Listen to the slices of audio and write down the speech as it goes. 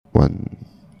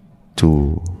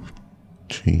2,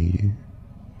 3,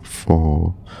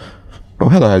 4. Oh,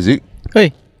 hello, Haziq.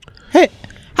 Hey. Hi,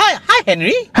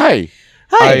 Henry. Hi.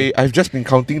 Hi. I've just been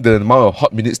counting the amount of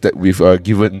hot minutes that we've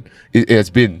given. It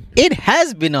has been. It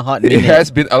has been a hot minute. It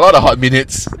has been a lot of hot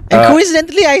minutes. And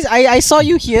coincidentally, I saw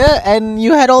you here and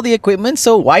you had all the equipment,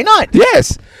 so why not?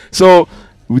 Yes. So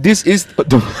this is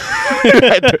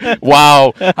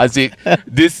wow, Haziq.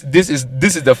 This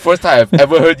is the first time I've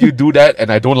ever heard you do that,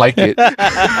 and I don't like it.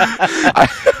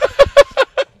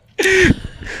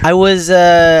 I was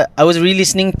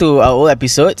re-listening to our old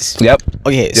episodes. Yep.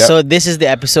 Okay, so this is the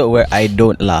episode where I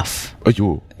don't laugh.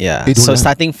 Aiyo. Yeah. You don't So laugh?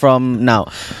 starting from now,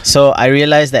 so I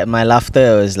realized that my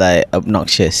laughter was like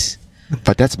obnoxious.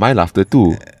 But that's my laughter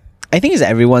too. I think it's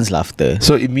everyone's laughter.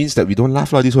 So it means that we don't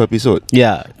laugh this whole episode.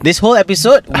 Yeah. This whole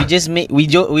episode, we just we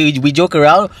joke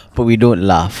around, but we don't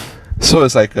laugh. So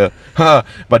it's like,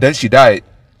 but then she died.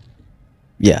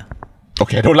 Yeah.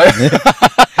 Okay, I don't like.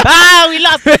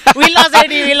 We lost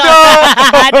already. No.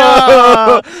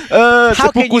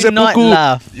 How can you not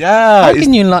laugh? Yeah. How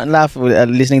can you not laugh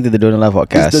listening to the Don't Laugh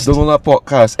podcast? It's the Don't Laugh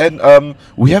podcast, and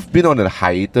we have been on a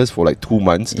hiatus for like 2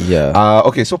 months. Yeah.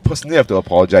 Okay, so personally, I have to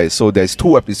apologize. So there's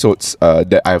 2 episodes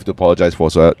that I have to apologize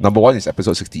for. So number 1 is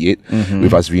episode 68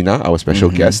 with Azrina, our special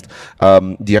guest.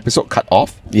 The episode cut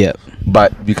off. Yeah.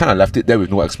 But we kind of left it there with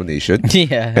no explanation.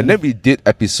 Yeah. And then we did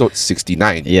episode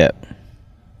 69. Yeah.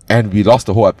 And we lost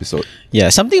the whole episode. Yeah,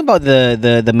 something about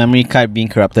the memory card being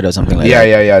corrupted or something like that.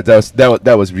 Yeah.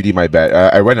 That was really my bad.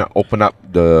 I went and opened up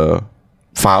the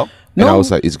file, and I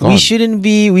was like, "It's gone." We shouldn't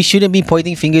be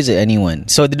pointing fingers at anyone.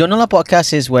 So the Don't Laugh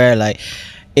podcast is where, like,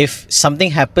 if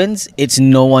something happens, it's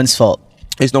no one's fault,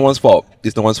 It's no one's fault.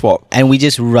 and we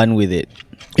just run with it.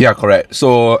 Yeah, correct.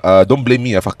 So don't blame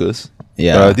me, fuckers.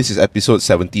 Yeah. This is episode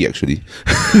 70 actually.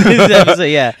 This episode,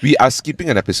 yeah. We are skipping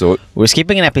an episode. We're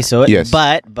skipping an episode. Yes.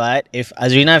 But if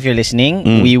Azrina, if you're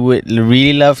listening, we would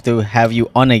really love to have you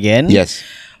on again. Yes.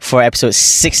 For episode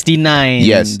 69.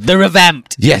 Yes. The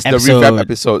revamped. Yes, episode. the revamp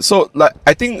episode. So, like,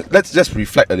 I think let's just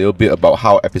reflect a little bit about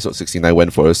how episode 69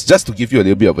 went for us, just to give you a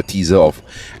little bit of a teaser of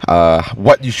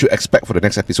what you should expect for the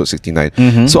next episode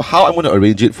 69. So, how I'm going to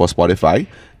arrange it for Spotify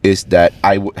is that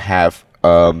I would have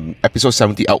episode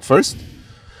 70 out first,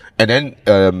 and then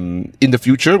in the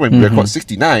future when we record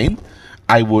 69,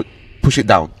 I would push it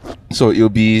down, so it'll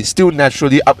be still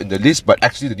naturally up in the list, but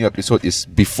actually the new episode is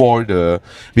before the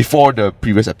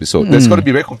previous episode. That's going to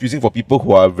be very confusing for people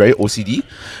who are very OCD.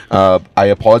 I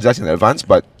apologize in advance,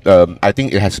 but I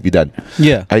think it has to be done.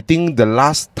 Yeah. I think the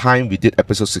last time we did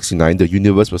episode 69, the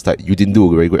universe was like, you didn't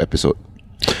do a very good episode.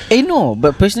 No,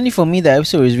 but personally for me, the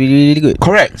episode was really, really good.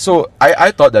 Correct. So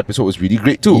I thought the episode was really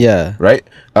great too. Yeah. Right.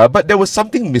 But there was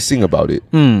something missing about it.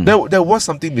 There was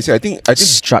something missing. I think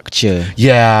Structure.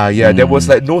 Yeah. There was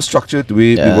like no structure to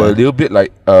it. Yeah. We were a little bit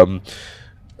like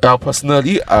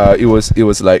personally, it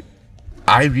was like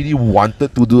I really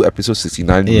wanted to do episode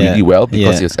 69 really well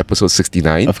because it's episode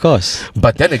 69. Of course.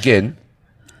 But then again,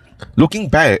 looking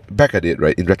back at it,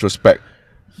 right, in retrospect,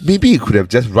 maybe it could have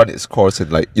just run its course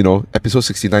and, like, episode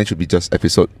 69 should be just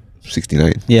episode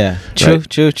 69. Yeah. True,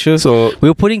 Right. true. So we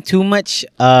were putting too much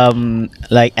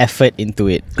like effort into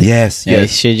it. yes.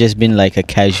 It should have just been like a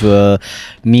casual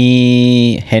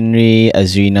me, Henry,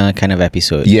 Azrina kind of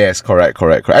episode. Yes, correct.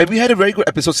 And we had a very good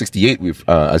episode 68 with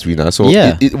Azrina. So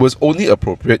Yeah. it was only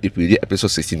appropriate if we did episode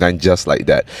 69 just like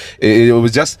that. It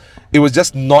was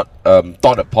just not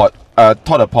thought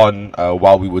upon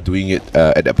while we were doing it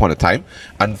at that point of time.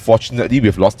 Unfortunately,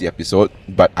 we've lost the episode,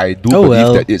 but I do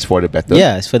believe that it's for the better.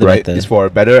 Yeah, it's for the better. It's for a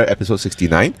better episode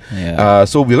 69. Yeah.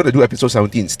 So we're going to do episode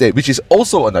 70 instead, which is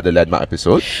also another landmark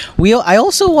episode. I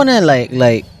also want to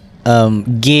like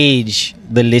gauge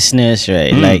the listeners,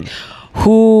 right? Like,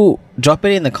 who, drop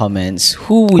it in the comments,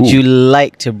 who would you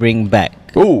like to bring back?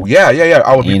 Oh, yeah.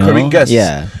 Our recurring guests.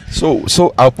 Yeah.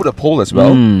 So I'll put a poll as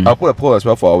well. I'll put a poll as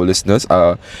well for our listeners.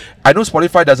 I know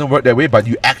Spotify doesn't work that way, but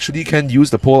you actually can use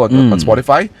the poll on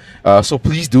Spotify. So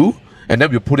please do. And then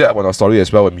we'll put it up on our story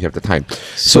as well when we have the time.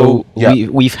 So yeah.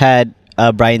 we've had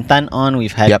Brian Tan on,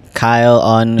 we've had Yep. Kyle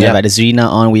on, we've Yep. had Azrina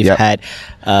on, we've Yep. had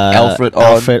Alfred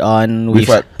on. we've We've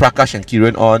had Prakash and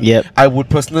Kiran on. Yep. I would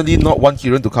personally not want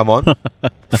Kiran to come on.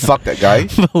 Fuck that guy.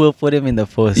 we'll put him in the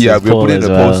post. Yeah, we'll poll put it in as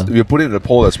the well. post. We'll put it in the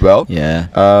poll as well. Yeah.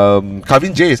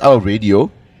 Kavin J is out of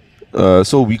radio,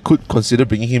 so we could consider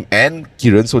bringing him and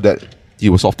Kiran so that he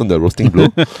will soften the roasting blow.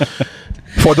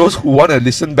 For those who want to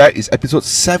listen back, it's episode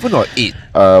 7 or 8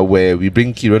 where we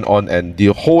bring Kiran on, and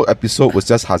the whole episode was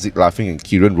just Haziq laughing and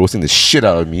Kiran roasting the shit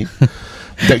out of me.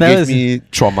 that gave me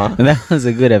trauma. That was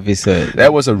a good episode.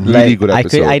 That was a really good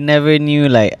episode. I never knew,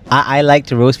 like, I like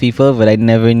to roast people, but I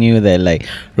never knew that, like,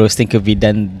 roasting could be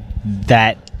done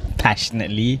that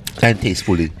passionately and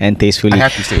tastefully. I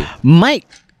have to say. Mike,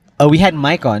 we had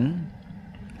Mike on.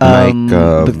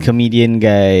 The comedian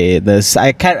guy.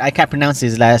 I can't pronounce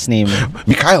his last name.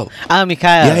 Mikhail.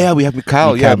 Mikhail. Yeah, we have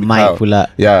Mikhail. Yeah, Mike pula.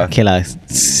 Yeah. Okay lah,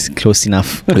 close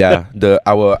enough. Yeah,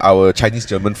 our Chinese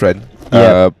German friend.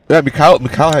 Yeah. Mikhail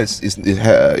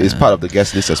is part of the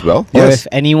guest list as well. Or if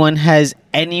anyone has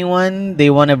anyone they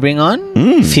want to bring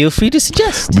on, feel free to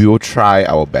suggest. We will try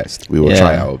our best.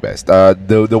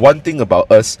 The one thing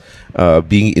about us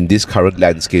being in this current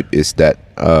landscape is that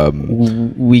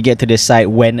we get to decide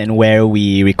when and where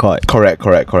we record. Correct.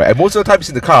 And most of the time it's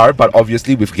in the car, but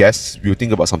obviously with guests, we'll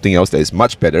think about something else that is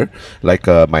much better, like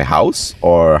my house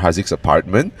or Hazik's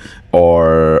apartment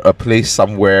or a place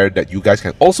somewhere that you guys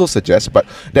can also suggest. But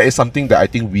that is something that I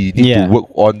think we need to work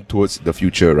on towards the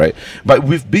future, right? But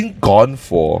we've been gone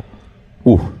for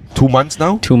 2 months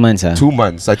now. 2 months, 2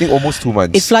 months. I think almost 2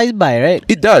 months. It flies by, right?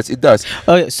 It does.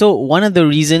 So one of the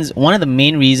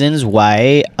main reasons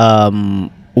why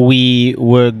we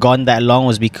were gone that long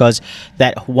was because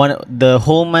the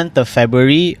whole month of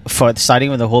February, starting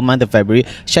with the whole month of February,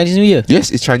 Chinese New Year. Yes,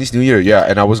 it's Chinese New Year, yeah,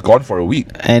 and I was gone for a week.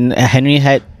 And Henry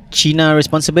had China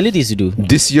responsibilities to do.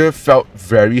 This year felt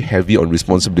very heavy on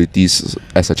responsibilities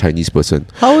as a Chinese person.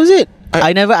 How was it?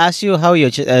 I never asked you how your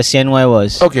CNY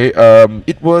was. Okay,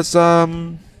 it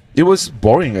was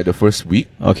boring at the first week.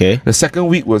 Okay. The second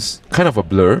week was kind of a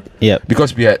blur. Yeah.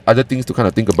 Because we had other things to kind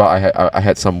of think about. I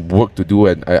had some work to do,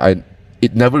 and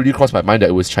it never really crossed my mind that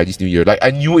it was Chinese New Year. Like,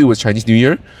 I knew it was Chinese New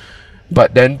Year,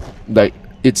 but then, like,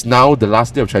 it's now the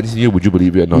last day of Chinese New Year. Would you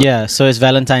believe it or not? Yeah, so it's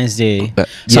Valentine's Day. So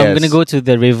yes. I'm gonna go to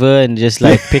the river and just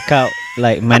like pick out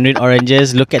like Mandarin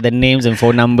oranges, look at the names and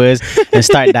phone numbers, and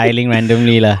start dialing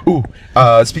randomly lah. Ooh,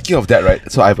 speaking of that, right?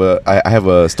 So I have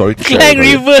a story to share. Klang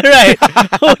River, right?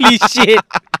 Holy shit!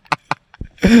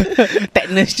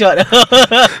 Tetanus shot.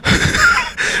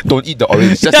 Don't eat the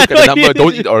orange. Just look at the number.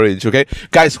 Don't eat the orange, okay?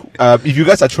 Guys, if you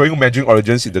guys are throwing Mandarin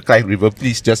oranges in the Klang River,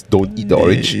 please just don't eat the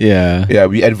orange. Yeah. Yeah,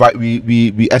 we invite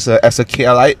we as a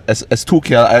KLite, as two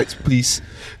KLites, please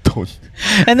don't.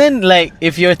 And then, like,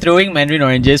 if you're throwing Mandarin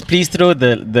oranges, please throw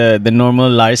the normal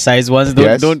large size ones.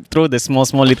 Don't throw the small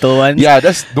little ones. Yeah,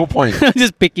 that's no point.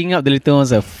 Just picking up the little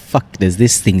ones. Like, fuck, does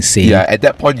this thing say? Yeah, at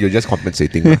that point you're just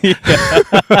compensating.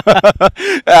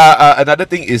 Another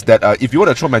thing is that if you want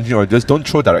to throw Mandarin oranges, don't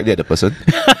throw directly at the person.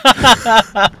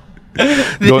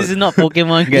 This is not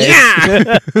Pokemon, guys.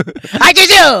 Yeah! I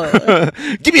choose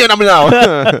you! Give me your number now.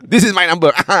 This is my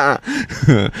number.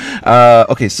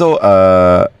 Okay, so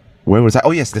where was I? Oh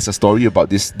yes, there's a story about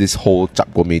this whole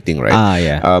Chap Gourmet thing, right?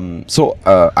 Yeah. So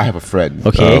I have a friend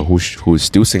who's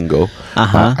still single.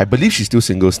 I believe she's still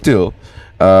single still.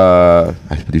 I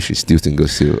believe she's still single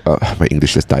still. My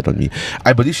English just died on me.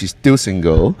 I believe she's still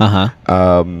single.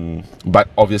 But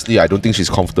obviously I don't think she's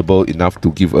comfortable enough to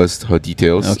give us her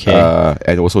details. Okay.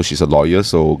 And also she's a lawyer,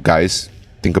 so guys,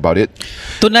 think about it.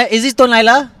 Is this Tun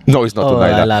Laila? No, it's not Tun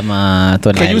Laila. Alamak,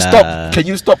 Tun Laila. Can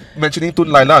you stop mentioning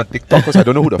Tun Laila on TikTok, because I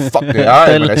don't know who the fuck they are.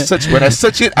 And when I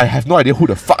search it, I have no idea who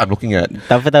the fuck I'm looking at.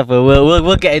 Tak apa.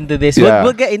 We'll get into this. Yeah.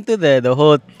 We'll get into the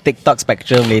whole TikTok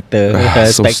spectrum later.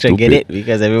 So Spectrum, get it?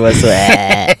 Because everyone's so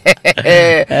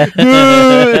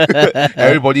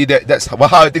everybody, that's how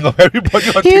I think of everybody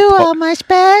on You TikTok. are my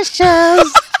special.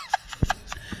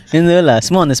 You know lah,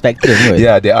 small on the spectrum. Right?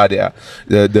 Yeah, they are.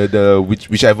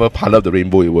 Whichever part of the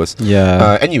rainbow it was.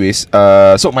 Yeah. Anyways,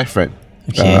 so my friend,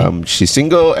 she's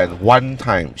single, and one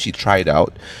time she tried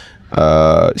out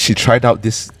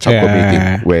this Chap Gourmet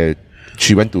thing where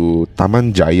she went to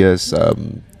Taman Jaya's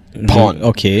pond.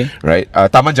 Okay. Right.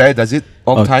 Taman Jaya does it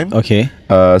all the time. Okay.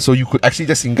 So you could actually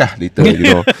just singgah later.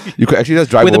 You could actually just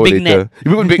drive With a over big later.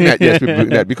 With a big net, yes, with a big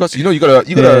net, because you gotta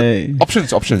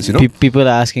options. People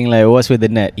are asking like, what's with the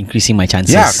net? Increasing my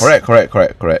chances. Yeah, correct.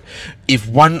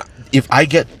 If I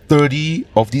get 30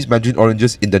 of these Mandarin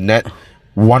oranges in the net,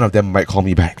 one of them might call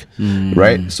me back.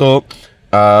 Right? So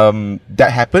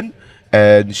that happened,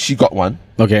 and she got one.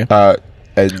 Okay.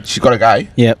 And she got a guy.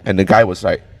 Yep. And the guy was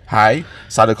like, hi,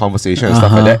 started a conversation and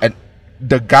stuff like that. And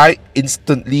the guy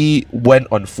instantly went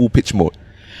on full pitch mode.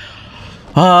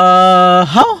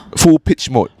 How? Full pitch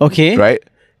mode. Okay. Right?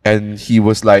 And he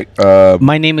was like,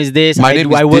 my name is this. I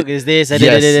work is this.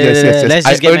 Yes. Let's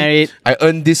just get married. I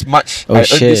earn this much. Oh, I earn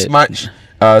shit. this much.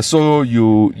 So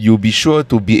you be sure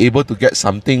to be able to get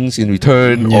some things in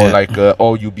return,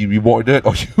 or you be rewarded,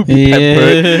 or you be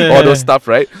pampered, all those stuff,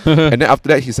 right? And then after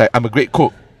that, he's like, I'm a great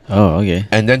cook. Oh, okay.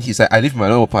 And then he's like, I live in my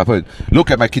own apartment. Look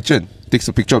at my kitchen. Takes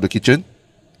a picture of the kitchen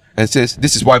and says,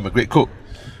 this is why I'm a great cook.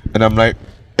 And I'm like,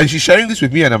 and she's sharing this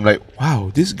with me, and I'm like,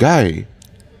 wow, this guy.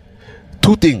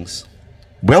 Two things.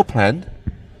 Well planned,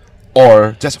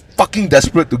 or just fucking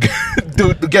desperate to get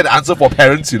to get an answer for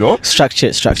parents, you know?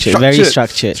 Structured. Very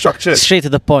structured. Straight to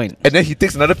the point. And then he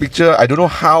takes another picture. I don't know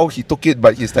how he took it,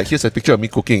 but he's like, here's a picture of me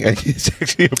cooking. And it's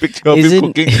actually a picture of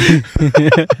him cooking.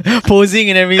 Posing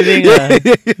and everything.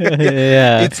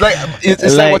 Yeah. It's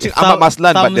like watching Ahmad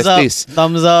Maslan, but there's this.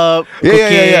 Thumbs up,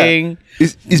 cooking.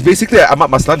 It's basically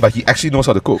Ahmad Maslan, but he actually knows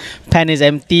how to cook. Pan is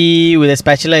empty with a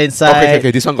spatula inside.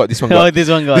 Okay. This one got. Oh, this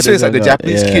one got. This one is like the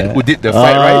Japanese kid who did the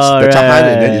fried rice, the chahan,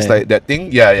 and then it's like that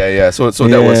thing. Yeah. So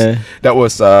that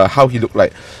was how he looked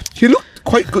like. He looked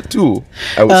quite good too,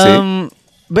 I would say.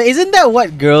 But isn't that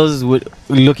what girls would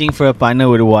looking for a partner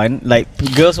would want? Like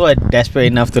girls who are desperate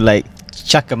enough to like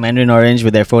chuck a Mandarin orange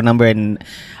with their phone number and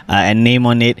name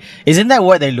on it. Isn't that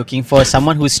what they're looking for?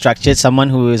 Someone who's structured, someone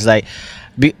who is like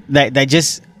that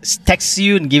just texts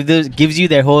you and gives you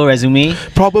their whole resume.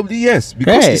 Probably yes,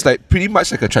 because it's like pretty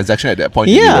much like a transaction at that point.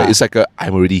 Yeah, right? It's like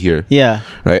I'm already here. Yeah,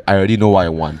 right. I already know what I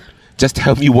want. Just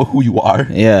tell me who you are.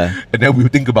 Yeah, and then we'll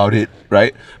think about it,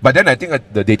 right? But then I think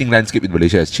the dating landscape in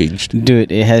Malaysia has changed.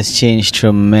 Dude, it has changed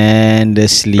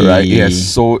tremendously. Right? Yes.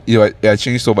 So it has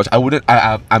changed so much.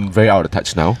 I'm very out of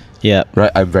touch now. Yeah.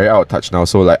 Right. I'm very out of touch now.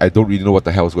 So like I don't really know what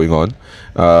the hell is going on.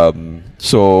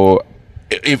 So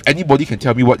if anybody can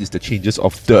tell me what is the changes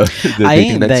of the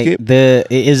dating landscape,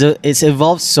 it's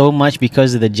evolved so much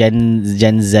because of the Gen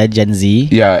Z.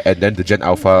 Yeah, and then the Gen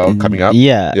Alpha coming up.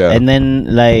 Yeah. And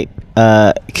then like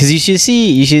because you should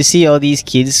see all these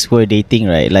kids who are dating,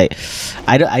 right? Like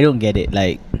I don't get it.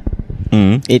 Like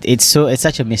it's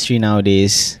such a mystery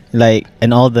nowadays. Like,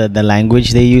 and all the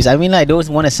language they use. I mean, like, I don't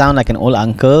want to sound like an old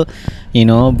uncle, you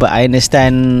know, but I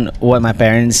understand what my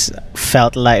parents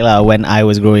felt like when I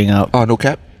was growing up. Oh, no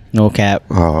cap? No cap.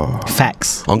 Oh.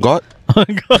 Facts. On God? On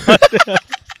God.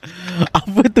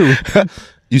 Apa tu?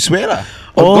 You swear lah.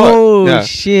 On God.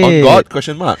 Shit. On God?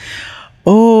 Question mark.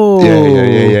 Oh.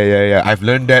 Yeah. I've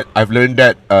learned that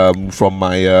from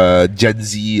my Gen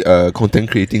Z content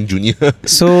creating junior.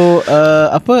 So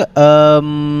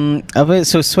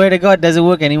so swear to God doesn't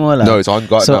work anymore lah. No, it's on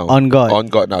God now. On God. On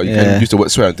God now. You can use the word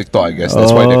swear on TikTok, I guess.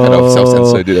 That's why they kind of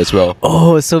self-censored it as well.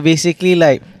 Oh, so basically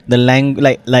like the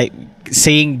like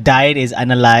saying died is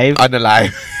unalive.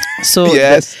 Unalive. So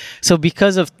yes. So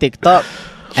because of TikTok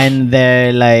and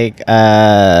their like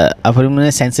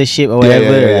censorship or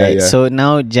whatever, right? Yeah. So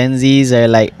now Gen Zs are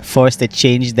like forced to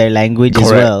change their language as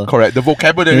well. Correct. The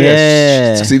vocabulary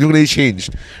has significantly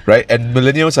changed, right? And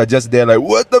millennials are just there like,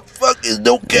 what the fuck is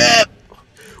no cap?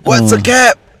 What's a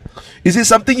cap? Is it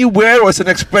something you wear or it's an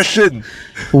expression?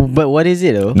 But what is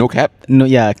it though? No cap? No,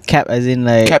 yeah, cap as in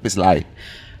like... Cap is lie.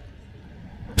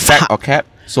 Fact or cap?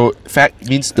 So fact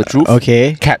means the truth.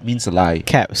 Okay. Cap means a lie.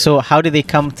 Cap. So how did they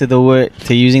come to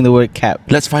using the word cap?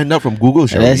 Let's find out from Google,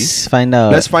 shall we? Let's find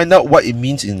out. Let's find out what it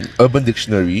means in Urban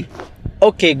Dictionary.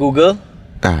 Okay, Google.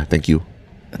 Thank you.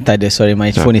 Sorry,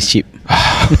 my phone is cheap.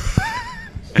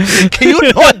 Can you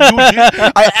not do this?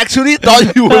 I actually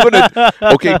thought you were gonna.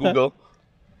 Okay, Google.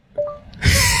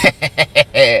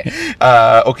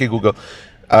 Okay, Google.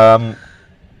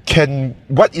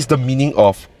 What is the meaning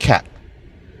of cap?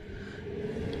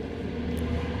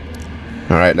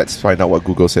 Alright, let's find out what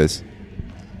Google says.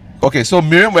 Okay, so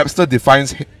Merriam-Webster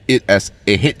defines it as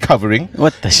a head covering,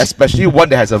 especially one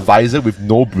that has a visor with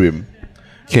no brim.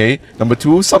 Okay, number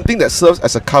 2, something that serves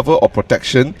as a cover or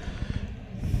protection.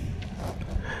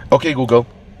 Okay, Google.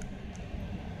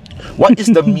 What is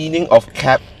the meaning of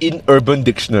cap in Urban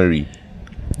Dictionary?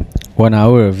 1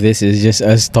 hour of this is just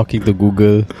us talking to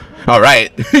Google.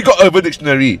 Alright, we got Urban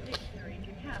Dictionary.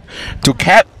 To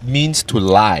cap means to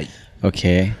lie.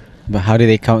 Okay. But how do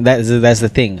they come? That's the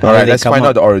thing. Alright, let's find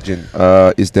out the origin.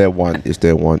 Is there one?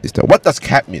 What does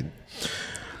cap mean?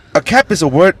 A cap is a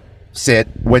word said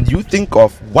when you think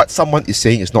of what someone is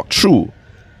saying is not true.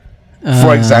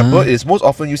 For example, it is most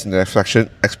often used in the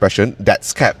expression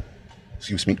that's cap.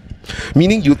 Excuse me.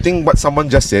 Meaning you think what someone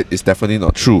just said is definitely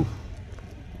not true.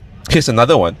 Here's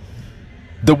another one.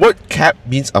 The word cap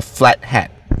means a flat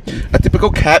hat. A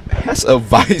typical cap has a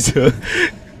visor.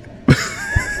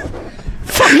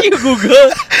 Fuck you,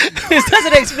 Google. This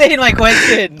doesn't explain my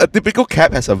question. A typical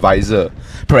cap has a visor.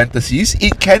 Parentheses,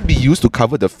 it can be used to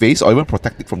cover the face or even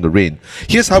protect it from the rain.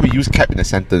 Here's how we use cap in a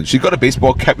sentence. She got a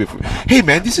baseball cap with... Hey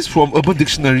man, this is from Urban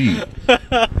Dictionary.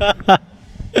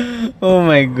 Oh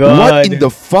my god. What in the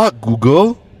fuck,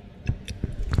 Google?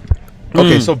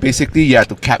 Okay, so basically,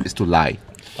 to cap is to lie.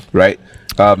 Right?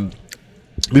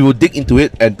 we will dig into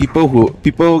it, and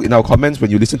people in our comments,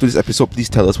 when you listen to this episode, please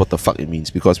tell us what the fuck it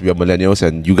means, because we are millennials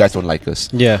and you guys don't like us.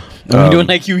 Yeah, we don't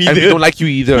like you either. And we don't like you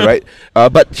either, right?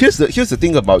 But here's the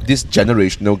thing about this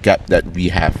generational gap that we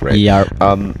have, right? Yeah.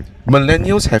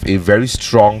 Millennials have a very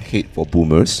strong hate for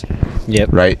boomers. Yep.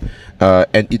 Right?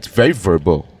 And it's very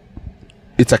verbal.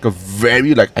 It's like a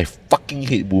very I fucking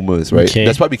hate boomers, right? Okay.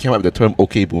 That's why we came up with the term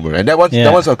 "okay boomer," and that was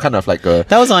a kind of like a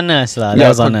that was on us, lah. That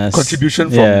was on us.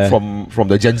 Contribution from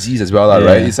the Gen Zs as well,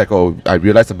 right? It's like, oh, I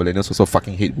realized the millennials also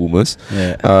fucking hate boomers.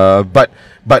 Yeah. But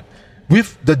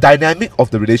with the dynamic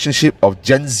of the relationship of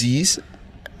Gen Zs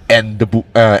and the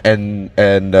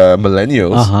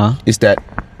millennials, is that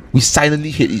we silently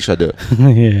hate each other.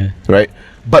 Yeah. Right?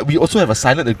 But we also have a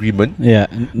silent agreement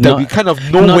that we kind of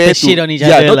know not where to shit on each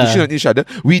other. Not to shit on each other.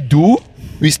 We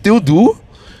still do,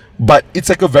 but it's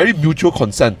like a very mutual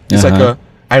consent. It's like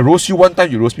I roast you one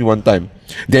time, you roast me one time.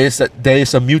 There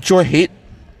is a mutual hate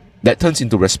that turns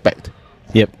into respect.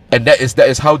 Yep. And that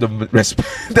is how the respect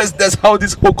that's how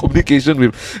this whole communication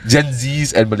with Gen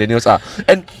Zs and millennials are.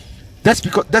 And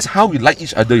that's how we like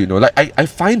each other, Like I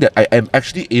find that I am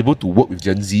actually able to work with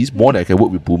Gen Zs more than I can work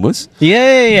with boomers.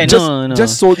 Yeah.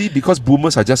 Just solely because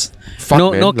boomers are just fuck,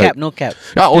 man. No cap.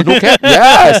 Oh, no cap.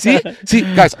 Yeah. See,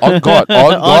 guys, on God,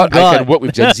 I can work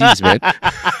with Gen Zs, man.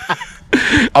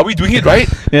 Are we doing it right?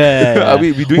 Yeah. Are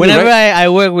we doing Whenever it right? I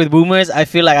work with boomers, I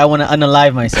feel like I want to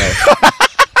unalive myself.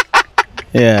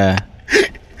 Yeah.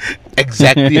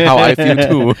 Exactly how I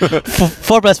feel too.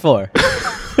 4 plus 4.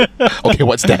 Okay,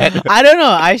 what's that? I don't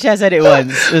know. Aisha said it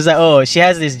once. It was like, oh, she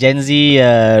has this Gen Z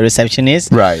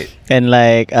receptionist. Right. And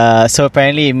so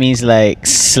apparently it means like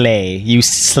slay. You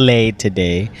slayed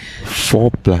today. 4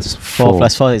 plus 4. 4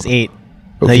 plus 4 is 8.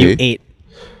 So Okay. you ate.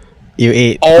 You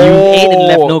ate. Oh. You ate and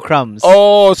left no crumbs.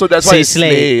 Oh, so that's So why you it's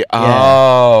slay. slay.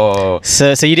 Oh.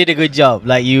 So you did a good job.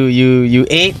 Like you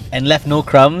ate and left no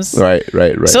crumbs. Right.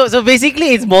 So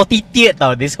basically it's multi-tiered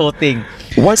now, this whole thing.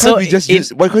 Why can't we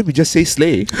just say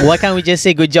slay? Why can't we just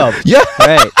say good job? Yeah.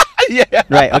 Right. Yeah.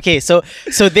 Right. Okay. So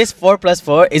this 4 plus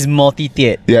 4 is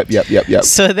multi-tiered. Yep.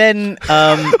 So then,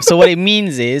 so what it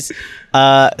means is,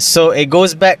 so it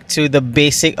goes back to the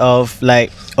basic of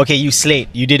like, okay, you slayed,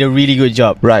 you did a really good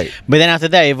job. Right. But then after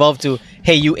that, it evolved to,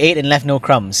 hey, you ate and left no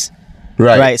crumbs.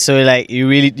 Right. Right. So like,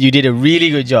 you did a really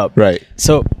good job. Right.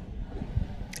 So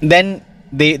then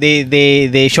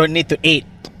they shorten it to 8.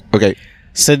 Okay.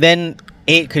 So then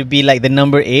 8 could be like the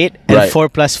number 8, and Right. 4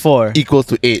 plus 4 Equals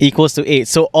to 8. equals to 8.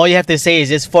 So all you have to say is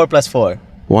just 4 plus 4.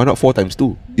 Why not 4 times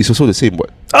 2? It's also the same. What?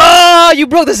 Oh, you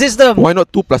broke the system. Why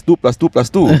not 2 plus 2 plus 2 plus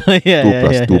 2? 2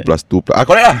 plus 2 plus 2 plus...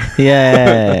 correct lah.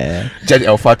 Yeah. Gen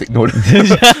Alpha, take note.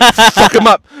 Fuck them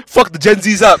up. Fuck the Gen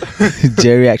Zs up.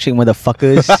 Geriatric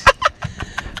motherfuckers.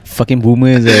 Fucking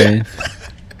boomers.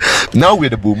 Now we're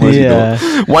the boomers,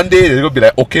 One day they're going to be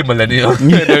like, okay, millennial.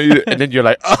 and then you're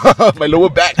like, my lower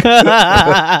back.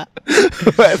 I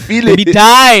feel Let me it.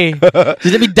 die.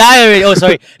 Just let me die already. Oh,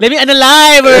 sorry. Let me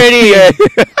unalive already.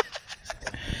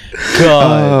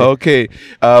 God. Okay.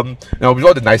 Now with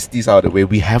all the niceties out of the way,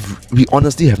 we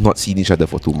honestly have not seen each other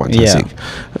for 2 months. Yeah. I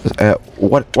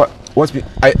think. What's been?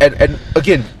 And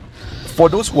again, for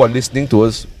those who are listening to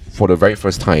us for the very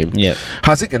first time,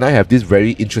 Haziq and I have this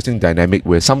very interesting dynamic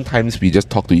where sometimes we just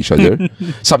talk to each other,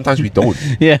 sometimes we don't.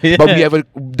 Yeah. But we have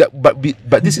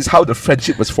but this is how the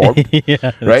friendship was formed.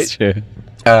 Yeah, right? That's true.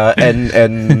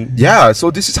 And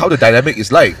so this is how the dynamic is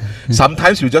like.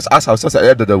 Sometimes we just ask ourselves at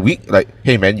the end of the week, like,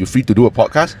 hey man, you free to do a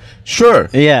podcast? Sure.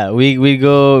 Yeah, we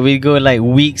go like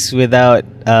weeks without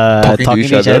talking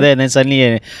to each other, and then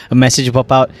suddenly a message will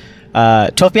pop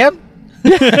out. 12 p.m.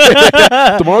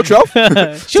 Tomorrow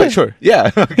 12? Sure.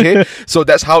 Yeah. Okay. So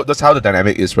that's how the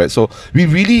dynamic is, right? So we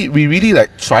really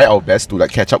like try our best to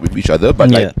like catch up with each other,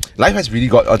 but like life has really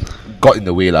got in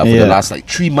the way for the last like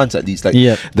 3 months at least. Like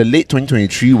the late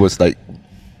 2023 was like,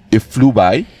 it flew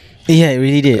by. Yeah, it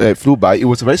really did. It flew by. It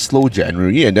was a very slow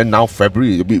January, and then now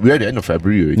February. We're at the end of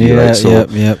February already, right? So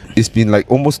it's been like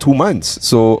almost 2 months.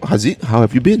 So Haziq, how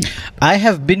have you been? I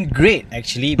have been great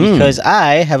actually, because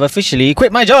I have officially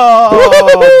quit my job.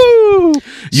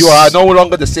 You are no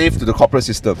longer the slave to the corporate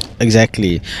system.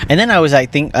 Exactly. And then I was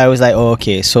like, oh,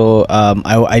 okay, so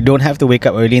I don't have to wake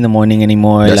up early in the morning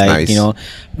anymore. That's like nice.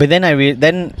 But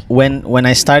then when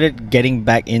I started getting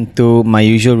back into my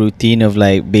usual routine of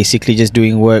like basically just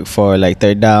doing work for like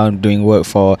Third Down, doing work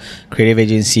for creative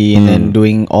agency, and then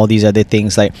doing all these other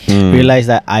things, like realized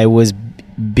that I was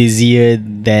busier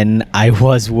than I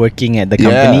was working at the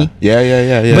company.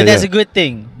 Yeah. But that's a good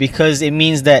thing, because it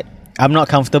means that I'm not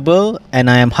comfortable and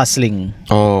I am hustling.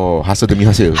 Oh, hustle demi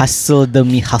hasil. Hustle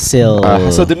demi hustle.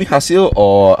 Hustle demi hasil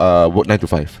or work 9 to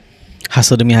 5?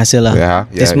 hustle demi hasil lah.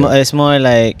 It's more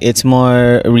like it's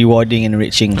more rewarding and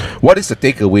enriching. What is the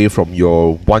takeaway from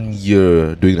your 1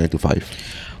 year doing 9 to 5?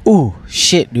 Oh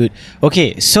shit, dude.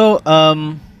 Okay, so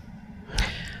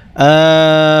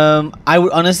I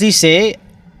would honestly say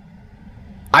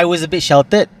I was a bit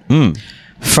sheltered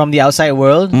from the outside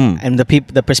world and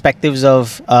the perspectives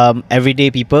of everyday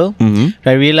people.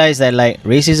 I realized that like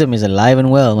racism is alive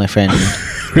and well, my friend.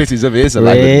 Racism is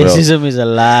alive and well. Racism is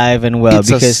alive and well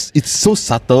because it's so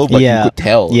subtle, but you could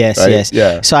tell. Yes, right? yes.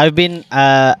 Yeah. So I've been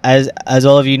as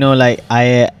all of you know, like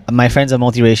my friends are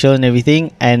multiracial and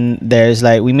everything, and there's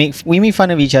like we make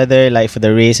fun of each other like for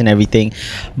the race and everything,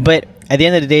 but at the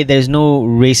end of the day, there's no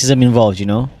racism involved, you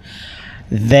know.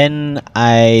 Then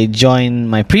I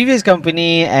joined my previous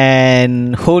company,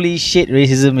 and holy shit,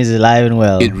 racism is alive and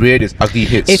well. It reared its ugly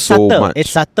head It's so subtle. much. It's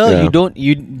subtle. Yeah.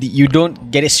 You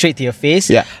don't get it straight to your face.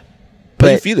 Yeah.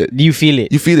 But you feel it. You feel it.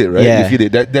 You feel it, right? Yeah. You feel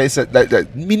it. There is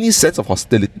that mini sense of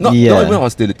hostility. Not Yeah. even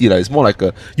hostility, like, it's more like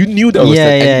you knew there was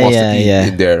that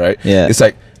animosity in there, right? Yeah. It's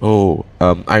like, for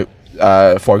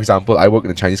example, I work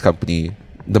in a Chinese company.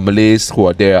 The Malays who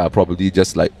are there are probably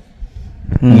just like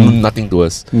nothing to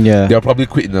us. Yeah. They'll probably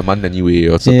quit in a month anyway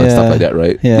or something stuff like that,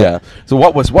 right? Yeah. So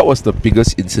what was the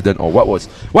biggest incident, or what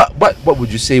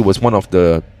would you say was one of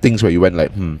the things where you went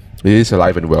like, it is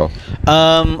alive and well?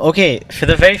 Okay, for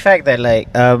the very fact that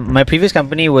like my previous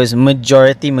company was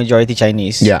majority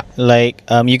Chinese. Yeah. Like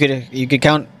you could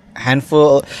count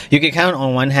you could count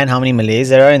on one hand how many Malays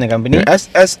there are in the company. Yeah,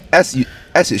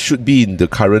 as it should be in the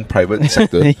current private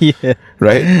sector. Yeah.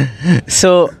 Right?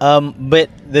 So but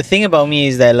the thing about me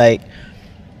is that like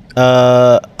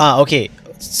okay,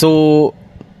 so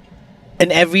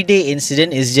an everyday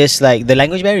incident is just like the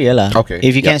language barrier lah. Okay.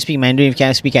 If you can't speak Mandarin, if you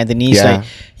can't speak Cantonese, like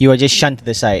you are just shunned to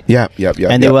the side. Yeah.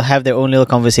 And they will have their own little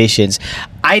conversations.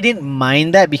 I didn't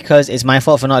mind that because it's my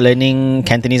fault for not learning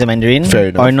Cantonese or Mandarin, Fair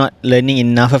enough. or not learning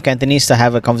enough of Cantonese to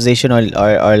have a conversation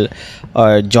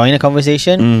or join a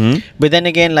conversation. But then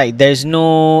again, like there's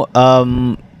no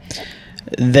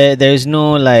there's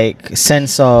no like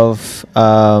sense of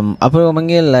apa orang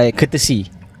panggil, like courtesy.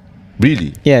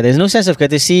 Really? Yeah, there's no sense of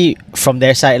courtesy from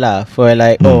their side lah. For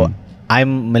like,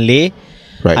 I'm Malay,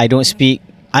 Right. I don't speak.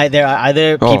 There are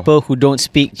other people who don't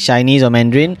speak Chinese or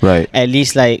Mandarin. Right. At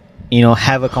least like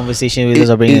have a conversation with us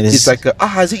or bring this. It's like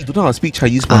Haziq, you don't know how to speak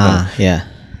Chinese, man. Yeah.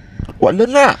 What,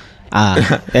 learn lah.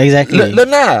 Exactly. Learn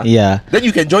lah. Yeah. Then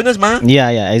you can join us, ma.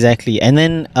 Yeah, exactly. And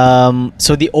then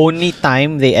so the only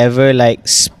time they ever like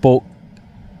spoke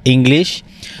English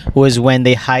was when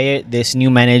they hired this new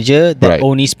manager that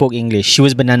only spoke English. She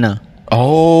was banana.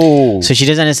 Oh. So she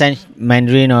doesn't understand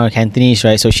Mandarin or Cantonese,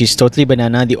 right? So she's totally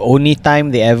banana. The only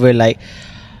time they ever like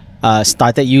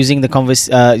started using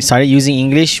started using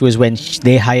English was when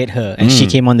they hired her and she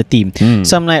came on the team.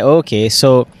 So I'm like, okay,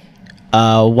 so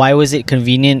why was it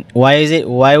convenient?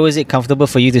 Why was it comfortable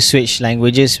for you to switch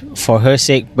languages for her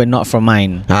sake but not for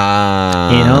mine?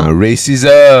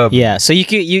 Racism. Yeah. So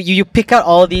you pick out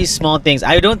all these small things.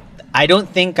 I don't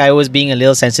think I was being a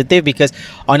little sensitive because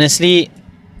honestly,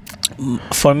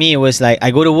 for me it was like I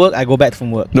go to work, I go back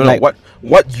from work. No,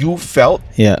 what you felt.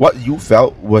 Yeah. What you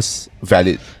felt was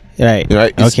valid. Right.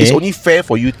 Right. It's only fair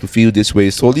for you to feel this way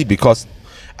solely because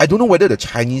I don't know whether the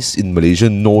Chinese in Malaysia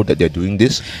know that they're doing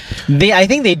this. I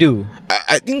think they do.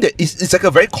 I think that it's like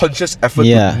a very conscious effort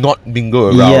to not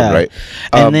mingle around, right?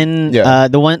 And then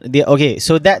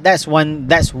so that's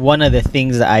one of the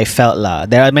things that I felt lah.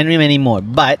 There are many more,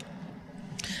 but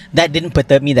that didn't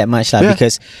perturb me that much lah,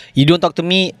 because you don't talk to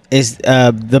me is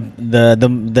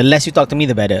the less you talk to me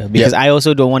the better, because I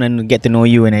also don't want to get to know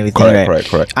you and everything.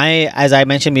 Correct. As I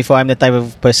mentioned before, I'm the type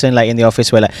of person like in the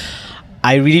office where like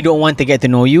I really don't want to get to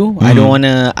know you. I don't want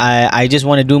to. I just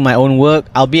want to do my own work.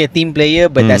 I'll be a team player,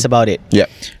 but that's about it. Yeah.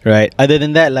 Right. Other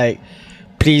than that, like,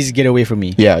 please get away from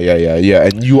me. Yeah.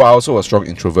 And you are also a strong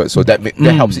introvert, so that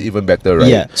helps it even better, right?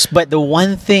 Yeah. But the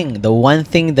one thing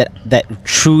that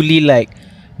truly like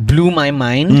blew my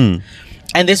mind,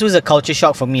 and this was a culture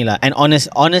shock for me, lah. And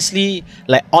honestly,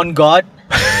 like on God,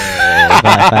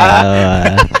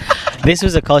 this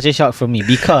was a culture shock for me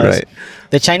because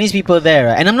the Chinese people there,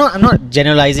 and I'm not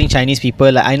generalizing Chinese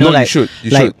people. Like I know, you should.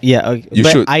 Yeah, you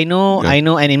but should. I know,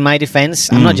 and in my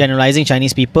defense, I'm not generalizing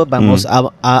Chinese people, but most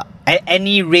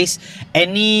any race,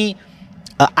 any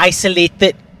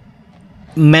isolated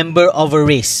member of a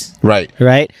race, right.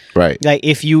 Like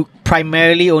if you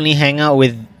primarily only hang out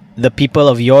with the people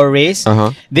of your race,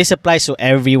 this applies to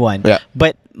everyone. Yeah.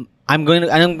 But I'm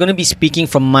gonna be speaking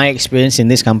from my experience in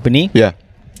this company. Yeah.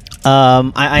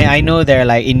 I know there are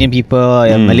like Indian people,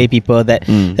 Malay people that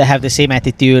have the same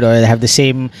attitude or they have the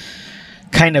same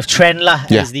kind of trend lah,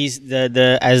 Yeah. as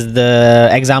the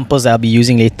examples that I'll be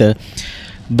using later.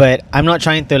 But I'm not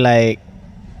trying to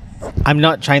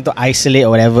isolate or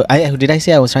whatever. Did I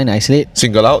say I was trying to isolate?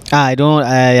 Single out. I don't.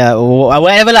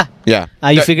 Whatever lah. Yeah.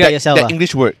 You figure it yourself. That lah.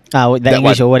 English word. That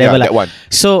English one. or whatever. Yeah, lah. that one.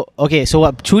 So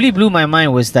what truly blew my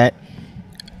mind was that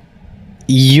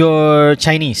you're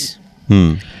Chinese.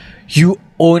 You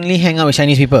only hang out with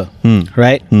Chinese people,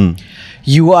 right?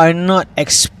 You are not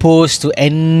exposed to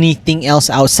anything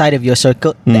else outside of your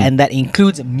circle, and that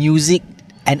includes music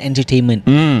and entertainment.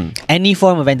 Any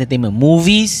form of entertainment,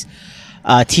 movies,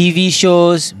 TV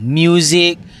shows,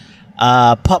 music,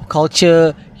 pop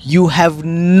culture. You have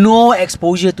no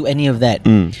exposure to any of that.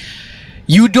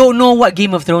 You don't know what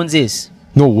Game of Thrones is.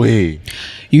 No way.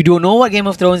 You don't know what Game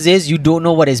of Thrones is. You don't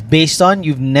know what it's based on.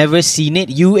 You've never seen it.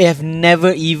 You have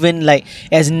never even it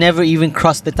has never even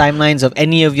crossed the timelines of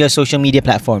any of your social media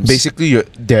platforms. Basically,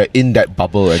 they're in that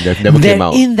bubble and they've never came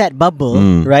out. They're in that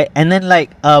bubble, right? And then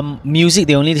music,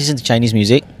 they only listen to Chinese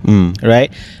music,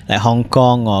 right? Like Hong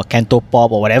Kong or Canto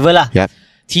Pop or whatever lah. Yeah.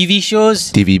 TV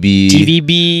shows,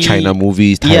 TVB, China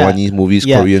movies, Taiwanese movies,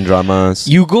 Korean dramas.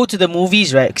 You go to the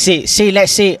movies, right?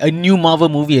 Let's say a new Marvel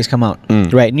movie has come out,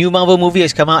 right? New Marvel movie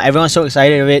has come out. Everyone's so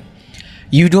excited of it.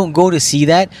 You don't go to see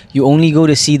that. You only go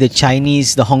to see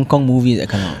the Hong Kong movies that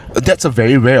come out. That's a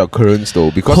very rare occurrence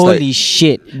though, because holy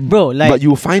shit, bro! But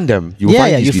you find them.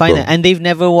 You find them, and they've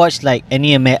never watched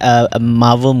any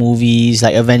Marvel movies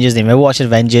like Avengers. They've never watched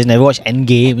Avengers, never watched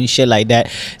Endgame and shit like that.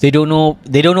 They don't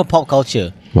know pop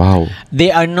culture. Wow.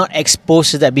 They are not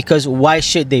exposed to that because why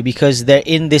should they? Because they're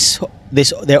in their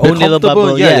own little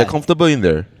bubble. Yeah, they're comfortable in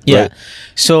there. Yeah. Right?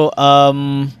 So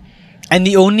and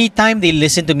the only time they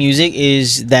listen to music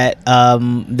is that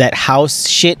house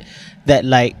shit that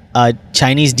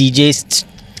Chinese DJs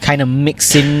kind of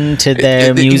mix into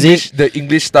their music. The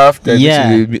English stuff. That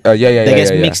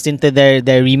gets mixed into their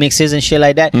remixes and shit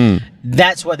like that.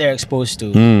 That's what they're exposed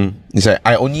to. It's like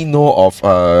I only know of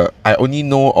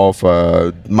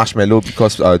Marshmello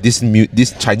because this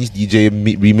Chinese DJ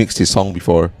remixed his song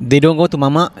before. They don't go to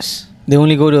mamas. They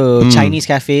only go to Chinese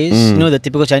cafes. You know, the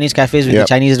typical Chinese cafes with the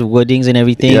Chinese wordings and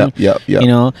everything. Yeah. You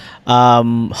know,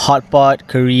 hot pot,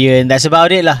 Korean. That's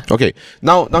about it lah. Okay.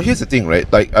 Now here's the thing, right?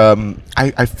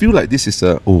 I feel like this is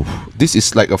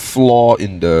like a flaw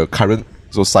in the current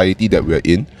society that we're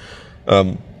in.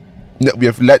 That we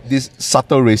have let this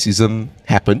subtle racism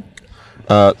happen,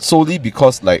 solely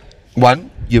because one,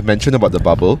 you've mentioned about the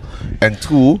bubble, and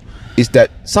two, is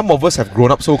that some of us have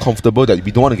grown up so comfortable that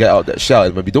we don't want to get out of that shell,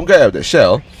 and when we don't get out of that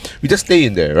shell, we just stay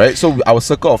in there, right? So our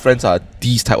circle of friends are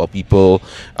these type of people,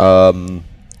 and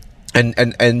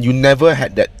you never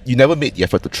had that, you never made the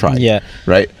effort to try,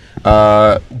 right?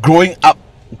 Growing up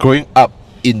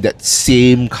in that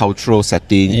same cultural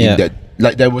setting, in that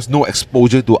there was no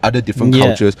exposure to other different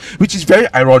cultures, which is very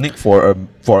ironic for a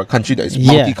country that is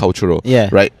multicultural,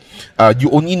 right?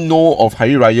 You only know of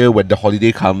Hari Raya when the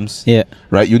holiday comes,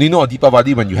 right? You only know of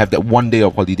Deepavali when you have that one day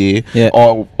of holiday,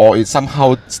 or it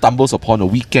somehow stumbles upon a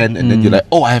weekend, and then you're like,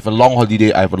 oh, I have a long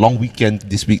holiday, I have a long weekend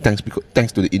this week,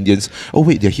 thanks to the Indians. Oh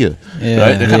wait, they're here,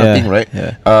 right? That kind of thing, right?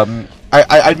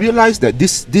 I realized that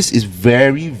this is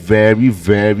very, very,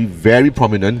 very, very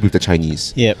prominent with the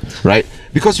Chinese. Right?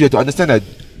 Because you have to understand that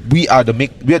we are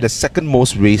the second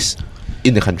most race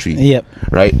in the country.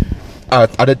 Right?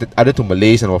 Other to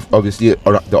Malays and obviously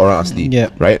the Orang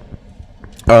Asli. Right?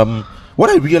 What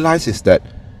I realized is that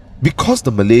because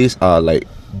the Malays are the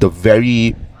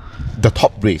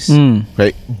top race,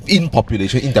 right? In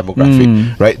population, in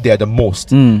demographic, right? They are the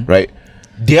most, right?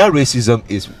 Their racism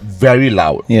is very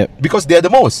loud, because they are the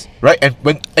most, right? And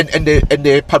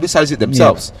they publicize it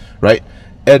themselves, right?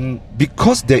 And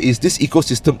because there is this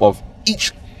ecosystem of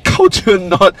each culture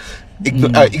not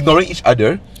ignoring each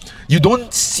other, you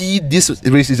don't see this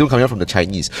racism coming out from the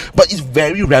Chinese, but it's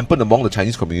very rampant among the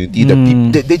Chinese community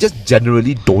that they just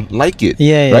generally don't like it,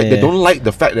 right? They don't like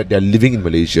the fact that they're living in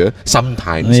Malaysia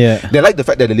sometimes. They like the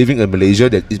fact that they're living in Malaysia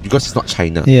that is because it's not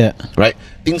China, right?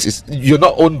 Things is you're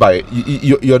not owned by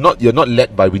you're not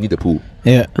led by Winnie the Pooh,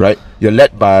 right? You're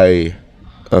led by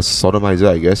a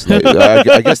sodomizer, I guess.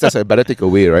 I guess that's a better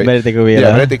takeaway, right? Better takeaway,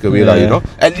 better takeaway, you know.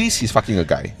 At least he's fucking a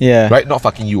guy, right? Not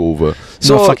fucking you over.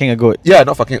 So not fucking a goat.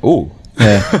 Not fucking or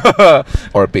a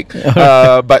pig.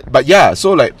 But yeah.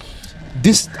 So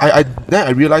this, then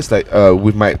I realized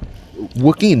with my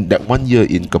working in that 1 year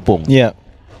in Kapong,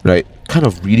 right, kind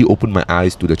of really opened my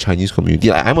eyes to the Chinese community.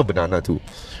 I'm a banana too,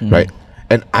 right?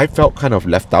 And I felt kind of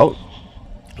left out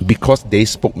because they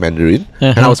spoke Mandarin,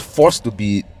 and I was forced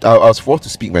to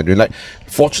speak Mandarin.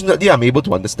 Fortunately, I'm able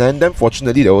to understand them.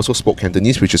 Fortunately, they also spoke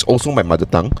Cantonese, which is also my mother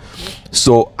tongue.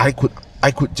 So I could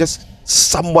I could just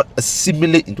somewhat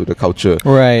assimilate into the culture.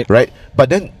 Right. Right. But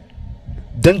then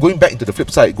going back into the flip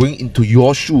side, going into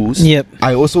your shoes, Yep.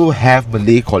 I also have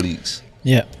Malay colleagues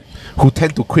Yeah. who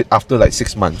tend to quit after like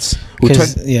 6 months. Who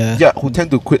 'Cause, tend, yeah. who tend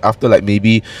to quit after like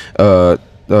maybe a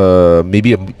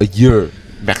year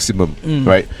maximum,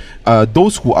 right?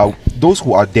 Those who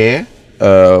are there,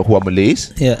 who are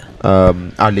Malays, Yeah.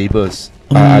 are laborers.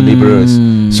 Are laborers.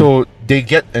 So they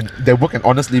get they work an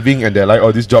honest living, and they're like,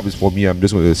 oh, this job is for me. I'm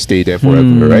just going to stay there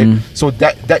forever, right? So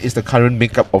that is the current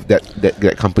makeup of that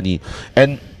company,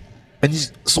 and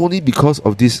it's solely because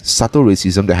of this subtle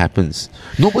racism that happens.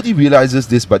 Nobody realizes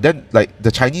this, but then like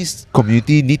the Chinese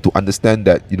community need to understand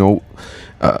that, you know,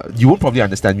 you won't probably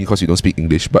understand me because you don't speak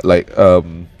English, but like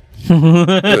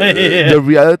the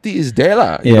reality is there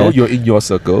lah. You know, you're in your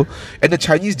circle, and the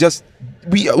Chinese just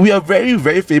we are very,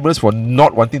 very famous for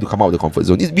not wanting to come out of the comfort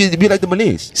zone. It's be like the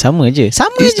Malays. Sama je. It's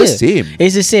the same.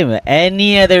 It's the same.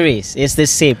 Any other race, it's the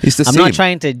same. It's the I'm same. not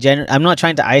trying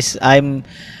to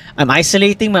I'm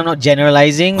isolating, but I'm not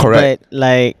generalizing. Correct. But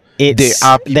like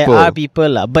There are people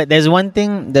lah. But there's one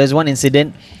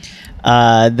incident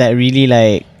that really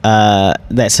like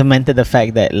that cemented the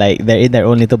fact that like they're in their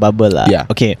own little bubble lah. Yeah.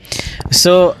 Okay.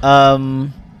 So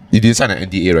You didn't sign an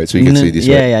NDA, right? So you can say this,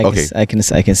 right? Yeah, Okay. I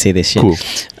can say this shit. Cool.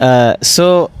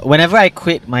 So whenever I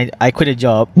quit a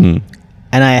job and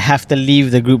I have to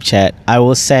leave the group chat, I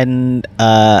will send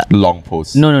Long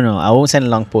post. No, I won't send a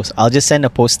long post. I'll just send a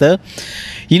poster.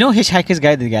 You know Hitchhiker's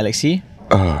Guide to the Galaxy?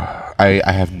 I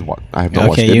have not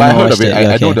watched it, you but I not heard of watched it.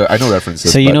 it, I know references.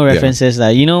 So you but know yeah. references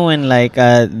like you know when like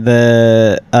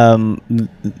the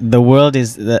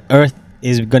Earth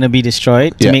is gonna be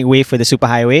destroyed to make way for the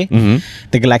superhighway,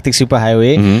 the galactic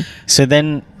superhighway. So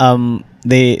then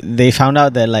they found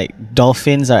out that like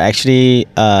dolphins are actually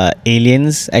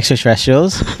aliens,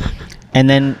 extraterrestrials, and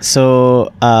then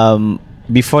so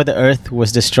before the Earth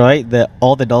was destroyed,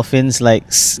 all the dolphins like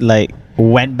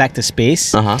went back to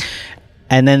space,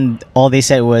 and then all they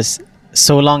said was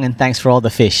so long and thanks for all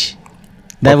the fish.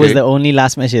 That was the only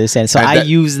last message they sent. So And I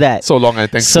used that. So long and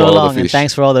thanks So for all long the and fish.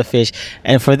 thanks for all the fish.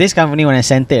 And for this company, when I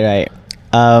sent it, right,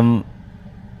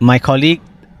 my colleague,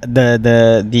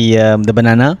 the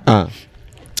banana,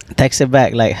 texted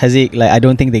back like, Haziq, like I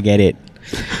don't think they get it.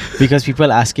 Because people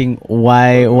are asking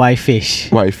why fish?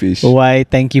 Why fish? Why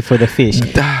thank you for the fish?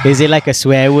 Is it like a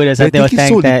swear word or something? Or think it's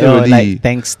so thank that or literally. like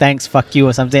thanks fuck you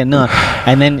or something? No.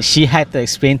 And then she had to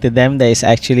explain to them that it's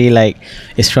actually like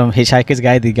it's from Hitchhiker's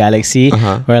Guide to the Galaxy,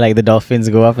 where like the dolphins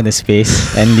go up into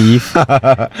space and leave.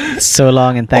 So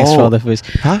long and thanks for all the fish.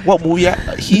 Huh? What movie?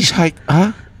 Hitchhike?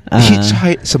 Huh?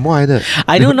 Hitchhike? 什么来的?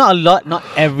 I know not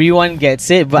everyone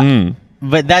gets it,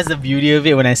 but that's the beauty of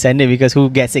it when I send it, because who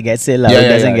gets it lah. Who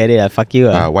doesn't get it, fuck you.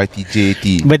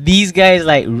 YTJT. But these guys,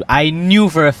 like, I knew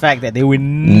for a fact that they would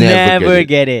never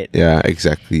get it. Yeah,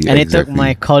 exactly. And it took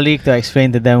my colleague to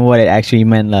explain to them what it actually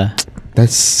meant lah.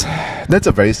 That's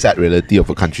a very sad reality of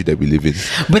a country that we live in.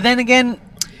 But then again,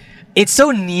 it's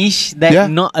so niche that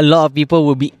not a lot of people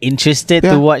will be interested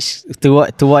to watch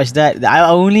that.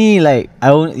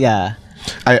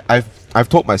 I've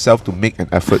told myself to make an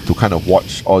effort to kind of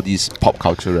watch all these pop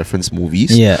culture reference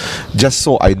movies, just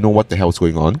so I know what the hell's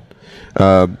going on.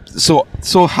 So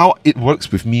how it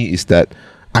works with me is that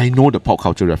I know the pop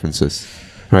culture references,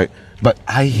 right? But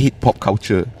I hate pop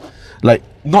culture. Like,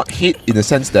 not hate in the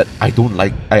sense that I don't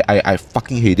like, I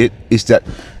fucking hate it. It's that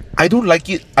I don't like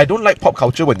it. I don't like pop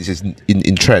culture when it is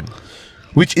in trend,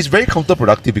 which is very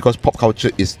counterproductive because pop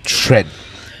culture is trend.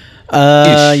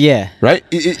 Right?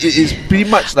 It is pretty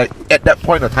much like at that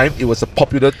point of time, it was a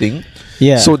popular thing.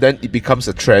 Yeah. So then it becomes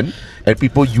a trend, and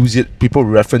people use it, people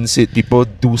reference it, people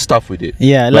do stuff with it.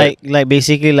 Yeah, right? like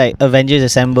basically like Avengers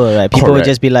Assemble, right? People would Correct.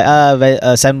 just be like,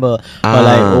 Assemble,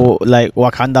 or like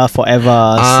Wakanda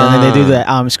Forever, and then they do the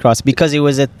arms cross because it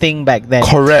was a thing back then.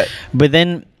 Correct. But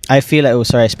then I feel like,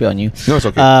 sorry, I spit on you. No, it's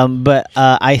okay. But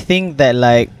I think that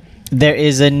like there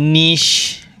is a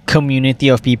niche community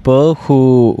of people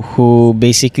who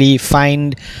basically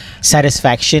find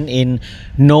satisfaction in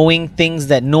knowing things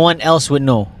that no one else would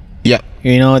know. Yeah.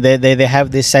 You know, they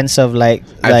have this sense of like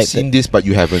I've seen this, but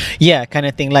you haven't. Yeah, kind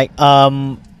of thing. Like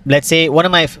let's say one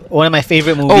of my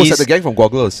favorite movies. Oh, it's like the gang from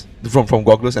Gogglers, from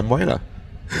Gogglers and Moira.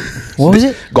 What was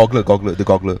it? The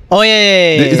Goggler. Oh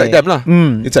yeah. It's like them lah.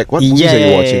 It's like, what movies are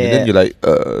you watching? And then you're like,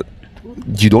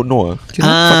 you don't know.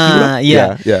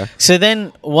 Yeah. So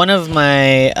then one of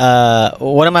my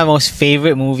most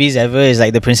favorite movies ever is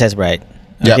like The Princess Bride.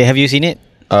 Okay, have you seen it?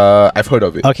 I've heard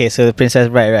of it. Okay, so The Princess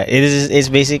Bride, right? It's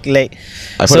basically like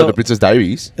I've heard of The Princess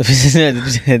Diaries. I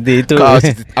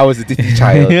I was a Disney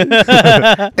child.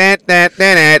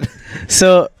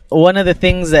 So one of the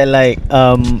things that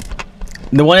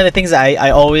one of the things that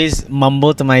I always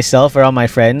mumble to myself around my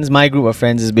friends, my group of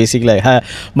friends, is basically like,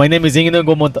 my name is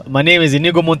Inigo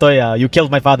Montoya. You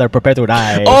killed my father. Prepare to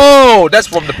die. Oh, that's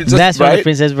from the Princess Bride. That's from the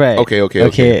Princess Bride.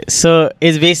 Okay. So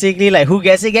it's basically like, who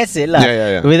gets it, gets it, lah.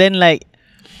 Yeah. But then like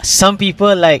some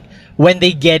people, like when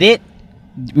they get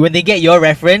your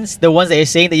reference, the ones that you're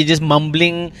saying that you're just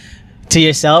mumbling to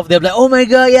yourself, they're like, oh my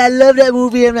god, yeah, I love that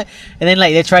movie. And then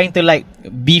like they're trying to like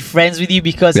be friends with you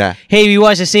because hey, we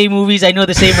watch the same movies, I know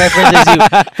the same reference as you.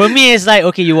 For me, it's like,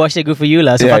 okay, you watched it, good for you,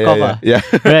 lah. So fuck off, yeah.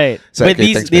 Right. So, but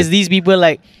okay, these people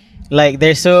like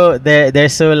they're so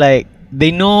like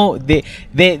they know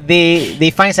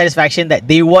they find satisfaction that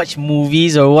they watch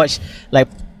movies or watch like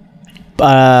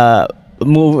they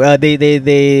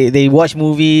watch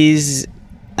movies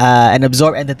and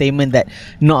absorb entertainment that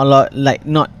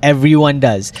not everyone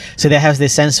does. So they have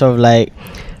this sense of like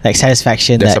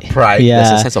satisfaction. There's a pride. Yeah,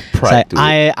 there's a sense of pride to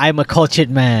it. I'm a cultured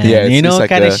man. Yeah, you know,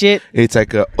 kind of shit. It's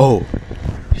like oh,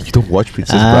 you don't watch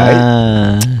Princess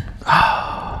Bride?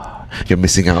 You're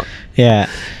missing out. Yeah.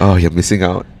 Oh, you're missing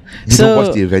out. You don't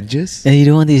watch the Avengers? You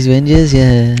don't want the Avengers?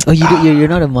 Yeah. Oh, you're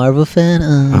not a Marvel fan?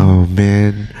 Oh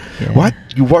man. Yeah. What?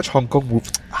 You watch Hong Kong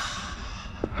movies?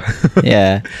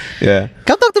 Yeah.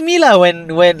 Come talk to me lah when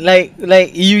like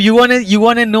you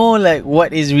wanna know like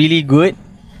what is really good,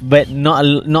 but not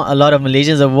a lot of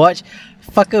Malaysians have watched.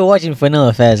 Fucker, watch Infernal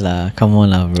Affairs lah. Come on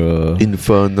lah, bro.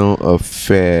 Infernal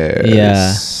Affairs.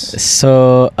 Yeah.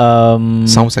 So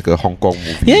sounds like a Hong Kong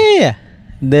movie. Yeah.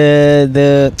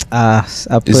 The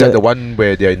is that the one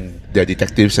where they're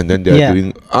detectives and then they're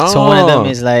doing? So one of them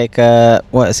is like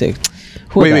what is it?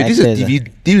 Wait, this is a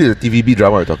TVB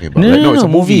drama we're talking about. No, it's a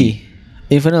movie.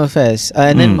 Infernal Affairs.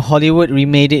 And then Hollywood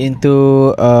remade it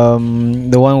into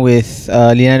the one with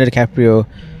Leonardo DiCaprio.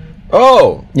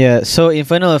 Oh! Yeah, so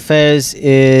Infernal Affairs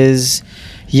is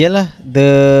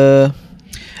the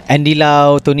Andy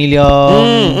Lau, Tony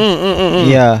Leong.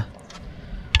 Yeah.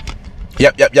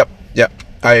 Yep.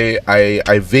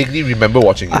 I vaguely remember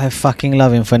watching it. I fucking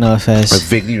love Infernal Affairs. I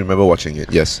vaguely remember watching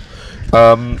it, yes.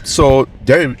 So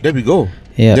there we go.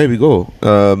 Yeah. There we go.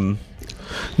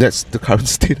 That's the current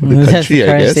state of the country, That's the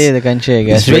current state of the country, I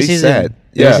guess. It's very sad.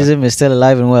 Yeah. Racism is still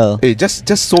alive and well. Hey, just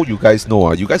so you guys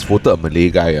know, you guys voted a Malay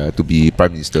guy to be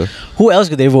Prime Minister. Who else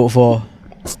could they vote for?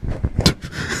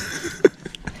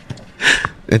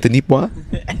 Anthony Pua?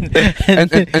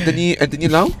 Anthony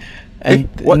Lau? No.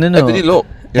 Anthony Loke.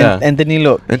 Yeah. Anthony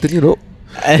Loke. Anthony Loke.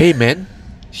 Hey man,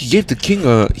 he gave the king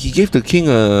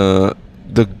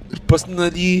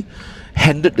personally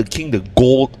handed the king the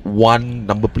gold 1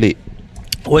 number plate.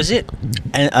 Was it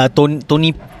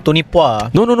Tony Pua?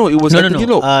 No, it was Anthony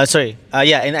Loke. Sorry.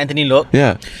 And Anthony Loke.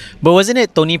 Yeah. But wasn't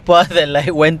it Tony Pua that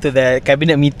like went to the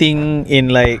cabinet meeting in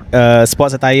like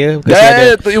sports attire?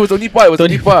 Yeah, it was Tony Pua.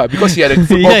 Tony Pua because he had a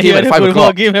football game at 5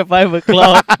 o'clock. Game at 5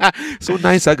 o'clock. So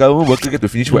nice, government worker get to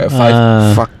finish work at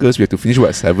 5. Fuckers, we have to finish work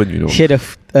at 7. You know. He had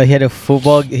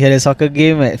a soccer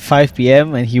game at 5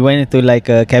 p.m. and he went into like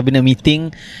a cabinet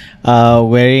meeting,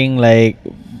 wearing like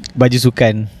baju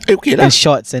sukan and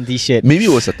shorts and t-shirt. Maybe it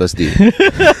was a Thursday.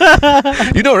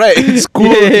 You know, right? In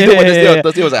school, Wednesday or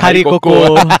Thursday was like Hari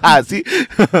Koko. See?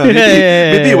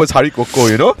 Maybe it was Hari Koko,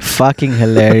 you know? Fucking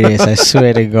hilarious, I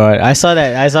swear to God. I saw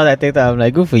that TikTok. I'm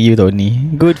like, good for you, Tony.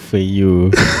 Good for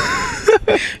you.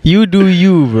 You do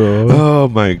you, bro. Oh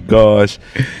my gosh.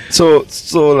 So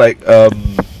like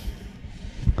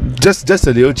just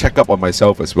a little checkup on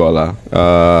myself as well.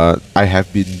 I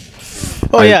have been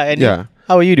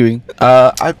How are you doing?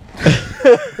 I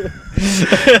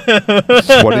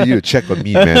wanted you to check on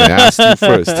me, man. I asked you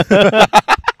first.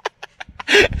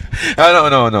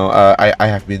 No.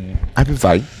 I've been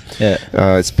fine. Yeah.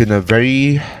 It's been a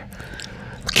very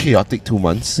chaotic 2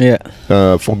 months. Yeah.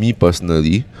 For me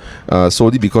personally,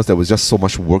 solely because there was just so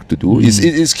much work to do. It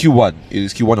is Q1. It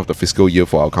is Q1 of the fiscal year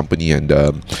for our company, and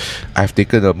I've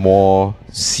taken a more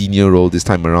senior role this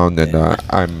time around,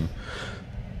 and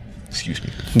excuse me.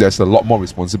 There's a lot more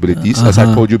responsibilities, as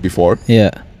I told you before.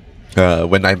 Yeah.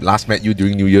 When I last met you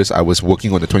during New Year's, I was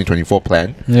working on the 2024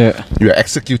 plan. Yeah. We were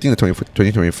executing the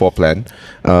 2024 plan,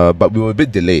 but we were a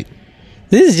bit delayed.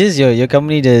 This is just your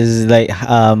company does like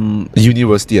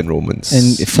university enrollments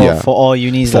and for all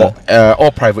unis, for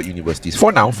all private universities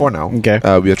for now. Okay.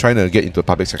 We are trying to get into the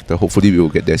public sector. Hopefully we will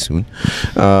get there soon.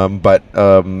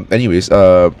 Anyways,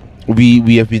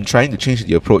 we have been trying to change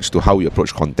the approach to how we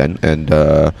approach content, and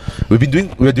we're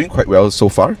doing quite well so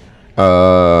far.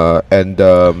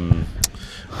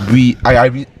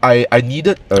 I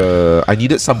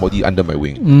needed somebody under my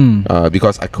wing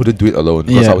because I couldn't do it alone,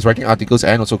 because I was writing articles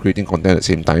and also creating content at the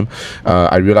same time.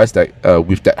 I realized that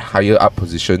with that higher up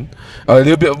position, a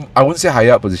little bit I wouldn't say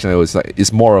higher up position,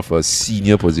 it's more of a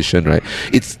senior position, right?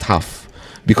 It's tough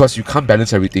because you can't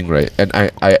balance everything, right? And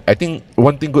I think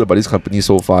one thing good about this company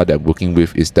so far that I'm working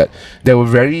with is that they were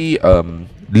very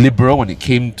liberal when it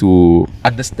came to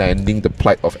understanding the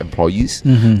plight of employees,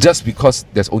 just because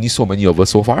there's only so many of us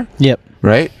so far. Yep.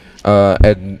 Right?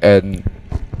 And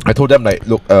I told them, like,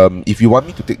 look, if you want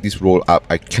me to take this role up,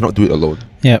 I cannot do it alone.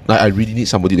 Yep. Like, I really need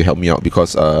somebody to help me out,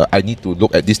 because I need to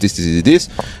look at this.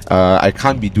 I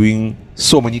can't be doing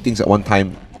so many things at one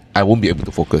time. I won't be able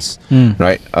to focus.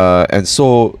 Right? And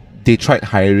so they tried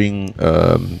hiring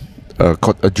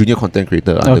a junior content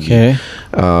creator under me.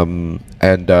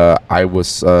 And I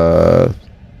was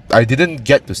I didn't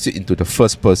get to sit into the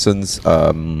first person's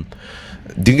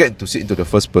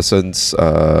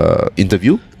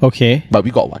interview. Okay. But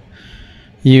we got one.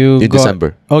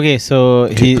 December. Okay, so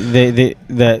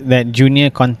that junior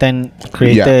content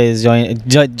creator is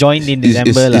joined in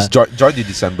December. Joined in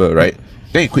December, right?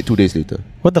 Then he quit 2 days later.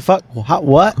 What the fuck?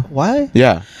 What? Why?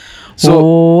 Yeah.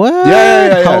 So what?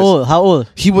 Yeah. How old?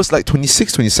 He was like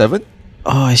 26, 27.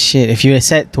 Oh shit, if you had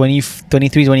said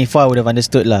 23, 24, I would have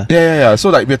understood lah. Yeah. So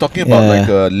like we're talking about like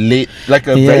a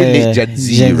very late Gen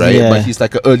Z, right? Yeah. But he's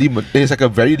like a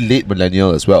very late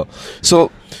millennial as well.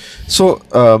 So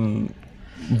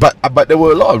but there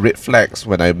were a lot of red flags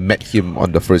when I met him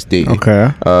on the first day.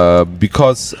 Okay.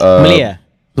 Because Malay?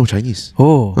 No, Chinese.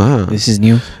 Oh, this is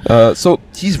new. So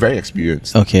he's very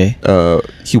experienced. Okay.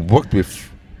 He worked with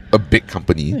a big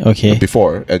company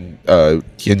before, and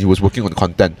he was working on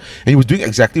content, and he was doing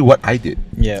exactly what I did.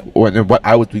 Yeah. What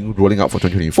I was doing, rolling out for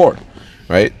 2024,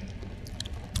 right?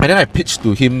 And then I pitched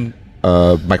to him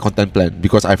my content plan,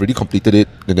 because I've already completed it.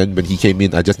 And then when he came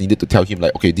in, I just needed to tell him,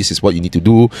 like, okay, this is what you need to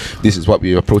do. This is what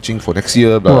we're approaching for next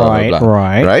year. Blah, blah, blah, blah.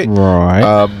 Right.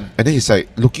 And then he's like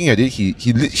looking at it. He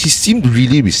seemed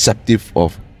really receptive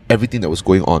of everything that was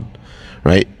going on,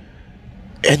 right?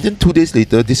 And then 2 days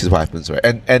later, this is what happens, right?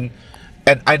 And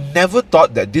I never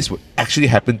thought that this would actually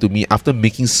happen to me after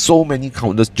making so many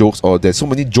countless jokes, or there's so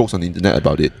many jokes on the internet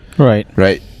about it. Right.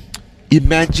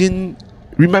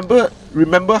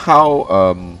 Remember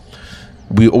how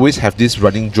we always have this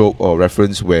running joke or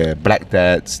reference where black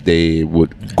dads, they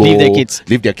would go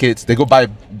leave their kids, they go buy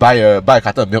a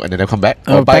carton of milk and then they'll come back,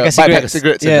 or buy a pack of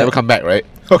cigarettes and never come back, right?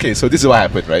 Okay, so this is what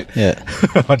happened, right? Yeah.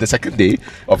 On the second day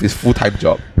of his full-time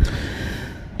job,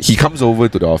 he comes over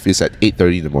to the office at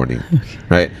 8:30 in the morning,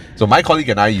 right? So my colleague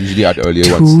and I usually are the earlier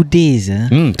ones. 2 days,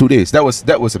 2 days. That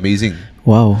was amazing.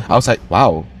 Wow. I was like,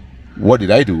 wow, what did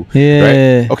I do? Yeah.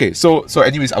 Right? Okay. So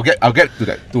anyways, I'll get to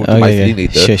that to my feeling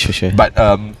later. Sure. But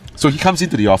so he comes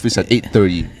into the office at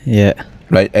 8:30. Yeah.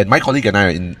 Right, and my colleague and I are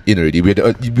in already. We're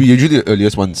usually the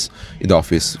earliest ones in the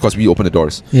office because we open the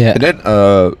doors. Yeah. And then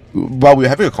while we're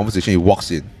having a conversation, he walks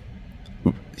in.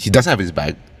 He doesn't have his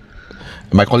bag.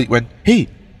 My colleague went, "Hey,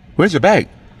 where's your bag?"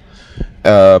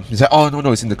 He said, "Oh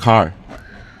no, it's in the car."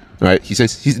 Right? He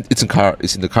says, "It's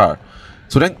in the car."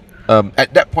 So then,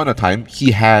 at that point of time,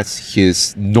 he has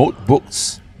his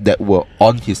notebooks that were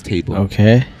on his table.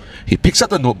 Okay. He picks up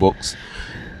the notebooks,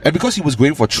 and because he was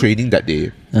going for training that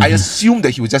day, I assumed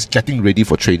that he was just getting ready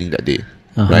for training that day.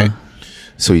 Right?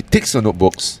 So he takes the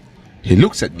notebooks, he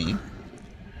looks at me,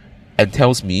 and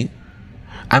tells me,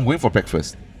 "I'm going for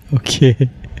breakfast." Okay.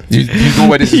 You know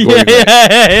where this is going, right?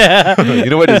 Yeah. You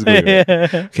know where this is going,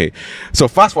 right? Okay. So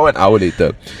fast forward an hour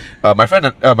later,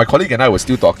 my colleague and I were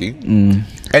still talking,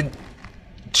 and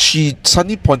she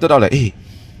suddenly pointed out, like, "Hey,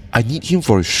 I need him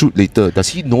for a shoot later. Does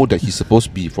he know that he's supposed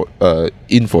to be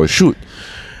in for a shoot?"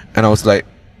 And I was like,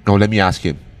 "No, let me ask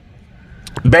him."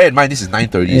 Bear in mind, this is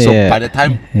 9:30, so by the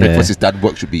time breakfast is done,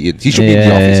 work should be in. He should be in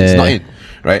the office. He's not in,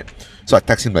 right? So I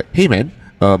text him like, "Hey man,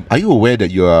 are you aware that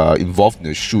you are involved in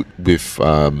a shoot with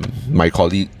my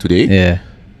colleague today?" Yeah.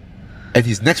 And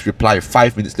his next reply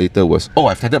 5 minutes later was, "Oh,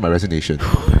 I've tendered my resignation."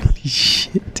 Holy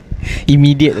shit.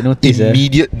 Immediate notice.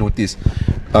 Immediate notice.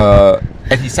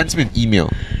 And he sends me an email.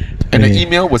 And the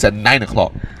email was at 9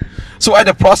 o'clock. So at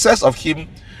the process of him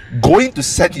going to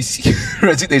send his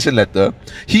resignation letter,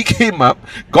 he came up,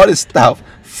 got his stuff,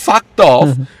 fucked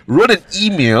off, wrote an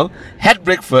email, had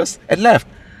breakfast, and left.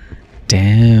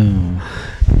 Damn.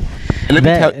 And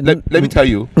let me tell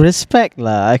you. Respect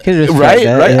lah. I can respect right,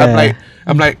 that. right. Yeah.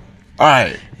 I'm like, all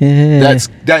right. Yeah.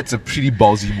 That's a pretty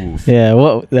ballsy move. Yeah.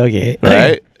 What? Okay.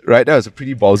 Right. That was a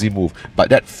pretty ballsy move. But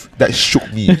that shook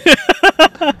me.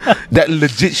 that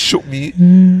legit shook me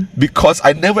because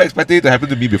I never expected it to happen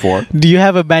to me before. Do you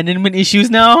have abandonment issues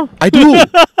now? I do.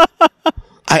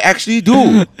 I actually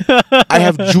do. I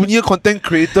have junior content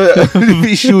creator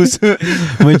issues.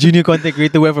 My junior content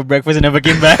creator went for breakfast and never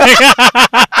came back.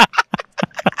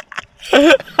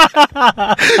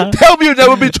 Tell me you've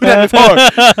never been through that before.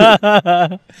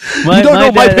 You don't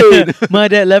know my pain. My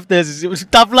dad left us. It was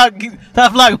tough luck.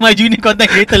 Tough luck. My junior content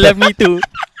creator left me too.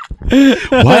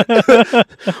 What?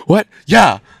 What?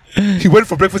 Yeah. He went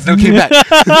for breakfast and never came back.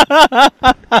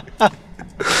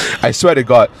 I swear to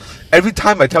God, every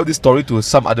time I tell this story to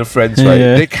some other friends,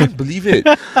 right, they can't believe it.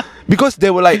 Because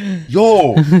they were like,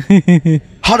 yo,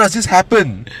 how does this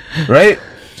happen? Right?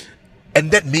 And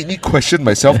that made me question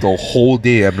myself the whole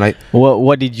day. I'm like,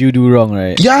 what did you do wrong,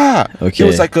 right? yeah. Okay. It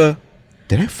was like did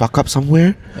I fuck up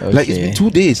somewhere? Like, it's been 2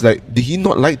 days. Like, did he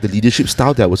not like the leadership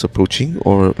style that I was approaching?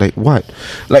 Or like what?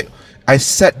 Like, I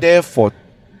sat there for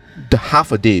the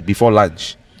half a day before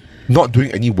lunch, not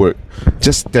doing any work,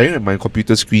 just staring at my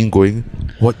computer screen going,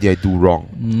 what did I do wrong?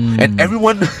 And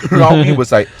everyone around me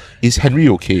was like, is Henry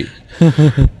okay?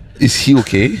 Is he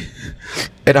okay?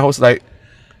 And I was like,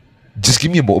 just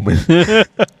give me a moment.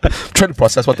 Trying to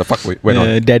process what the fuck went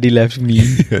on. Daddy left me.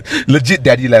 Legit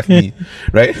daddy left me.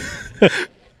 Right?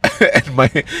 and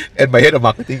my head of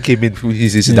marketing came in through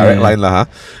his direct line lah.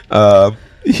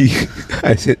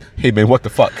 I said, hey man, what the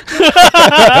fuck?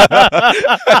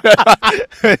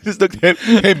 I just looked at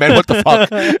him, hey man, what the fuck?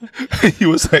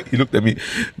 He looked at me,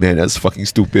 man, that's fucking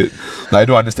stupid. Like, I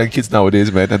don't understand kids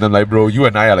nowadays, man. And I'm like, bro, you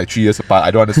and I are like 3 years apart.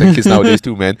 I don't understand kids nowadays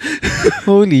too, man.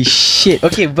 Holy shit.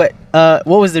 Okay, but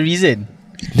what was the reason?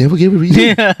 Never gave a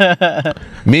reason.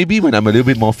 Maybe when I'm a little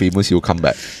bit more famous, he'll come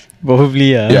back.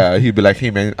 Probably, yeah. Yeah, he'll be like,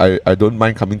 hey man, I don't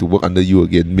mind coming to work under you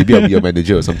again. Maybe I'll be your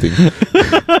manager or something.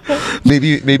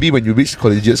 Maybe when you reach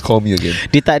college, just call me again.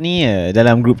 Dia tak ni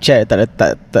dalam group chat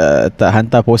tak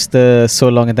hantar poster so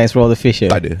long and thanks for all the fish.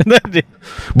 Tak ada.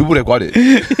 We would have got it.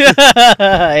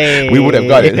 Hey. We would have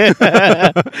got it.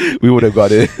 We would have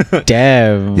got it.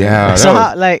 Damn. Yeah. So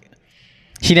how, like,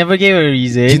 he never gave a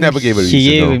reason. He never gave a reason. He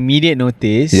gave no. immediate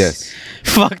notice. Yes.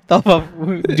 Fucked off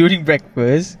during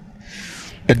breakfast.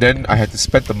 And then I had to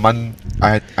spend a month.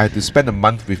 I had to spend a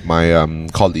month with my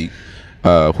colleague,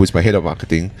 who is my head of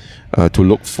marketing, to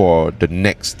look for the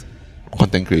next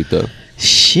content creator.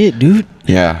 Shit, dude.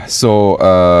 Yeah. So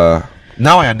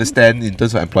now I understand in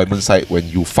terms of employment side, when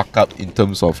you fuck up in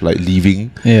terms of like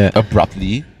leaving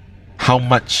abruptly, how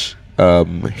much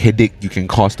headache you can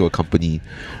cause to a company,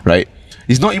 right?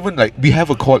 It's not even like we have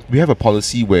a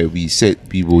policy where we said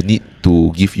we will need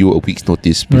to give you a week's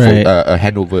notice before a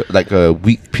handover, like a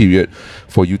week period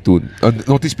for you to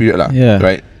notice period lah,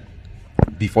 right?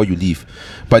 Before you leave.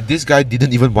 But this guy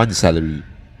didn't even want the salary.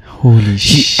 Holy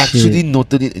shit. He actually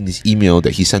noted it in his email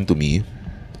that he sent to me,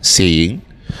 saying,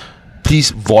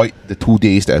 please void the 2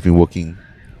 days that I've been working.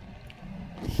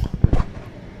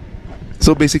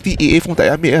 So basically AA pun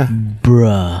tak ambil lah.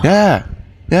 Bruh.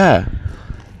 Yeah.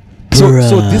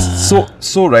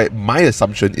 So right, my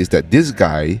assumption is that this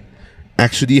guy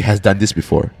actually has done this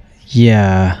before.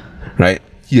 Yeah. Right?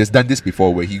 He has done this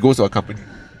before where he goes to a company,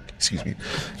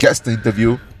 gets the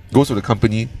interview, goes to the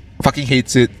company, fucking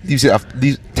hates it,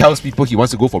 tells people he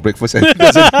wants to go for breakfast and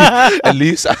doesn't and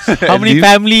leaves. How many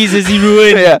families has he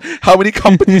ruined? Yeah. How many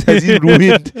companies has he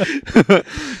ruined?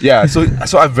 Yeah, so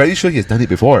I'm very sure he has done it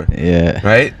before. Yeah.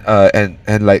 Right?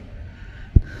 And like,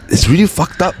 it's really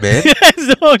fucked up, man.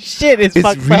 Oh shit, it's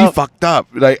fucked really up. fucked up.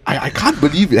 Like, I can't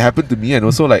believe it happened to me. And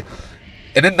also like,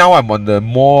 and then now I'm on the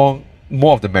more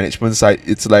of the management side.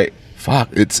 It's like, fuck,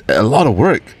 it's a lot of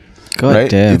work. God right?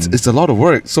 damn. It's a lot of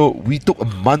work. So we took a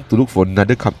month to look for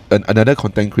another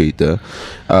content creator,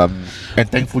 and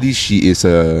thankfully she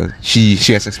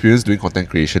has experience doing content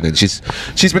creation, and she's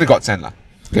been a godsend lah.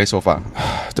 Okay, so far.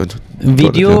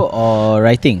 Video or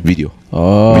writing? Video.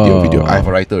 Oh. Video. I have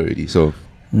a writer already, so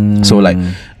like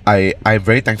I'm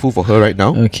very thankful for her right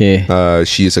now. Okay.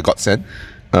 She is a godsend.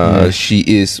 She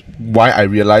is why I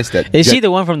realized that. Is she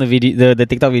the one from the video, the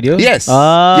TikTok video? Yes.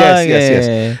 Oh,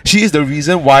 Yes. She is the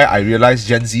reason why I realized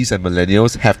Gen Zs and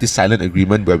millennials have this silent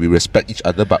agreement where we respect each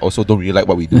other but also don't really like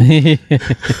what we do.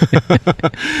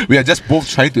 We are just both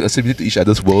trying to assimilate to each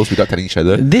other's worlds without telling each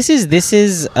other. This is the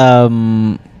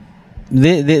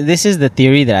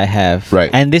theory that I have. Right.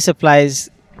 And this applies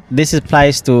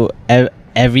to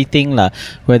everything lah,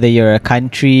 whether you're a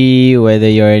country, whether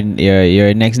you're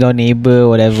a next door neighbor,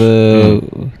 whatever.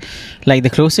 Like, the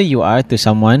closer you are to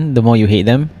someone, the more you hate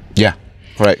them. Yeah,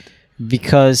 correct.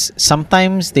 Because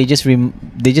sometimes they just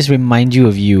remind you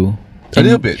of you. A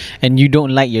little bit. And you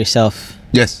don't like yourself.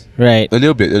 Yes. Right. A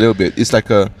little bit. It's like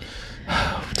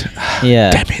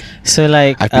Yeah. Damn it. So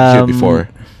like I've been here before.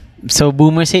 So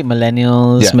boomers hate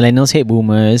millennials, Yeah. millennials hate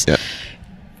boomers. Yeah.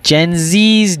 Gen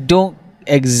Zs don't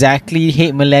exactly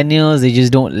hate millennials, they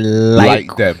just don't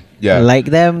like them. Yeah. like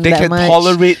them They that can much.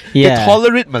 tolerate. Yeah. They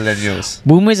tolerate millennials.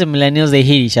 Boomers and millennials, they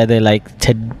hate each other like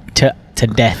to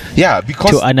death. Yeah,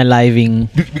 because To unaliving.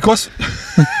 because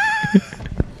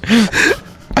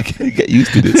I can't get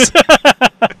used to this.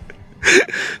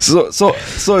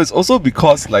 So it's also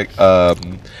because like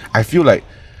I feel like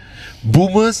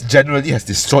boomers generally has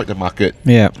destroyed the market.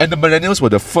 Yeah. And the millennials were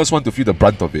the first one to feel the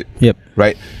brunt of it. Yep.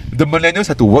 Right? The millennials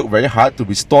had to work very hard to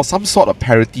restore some sort of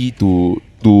parity to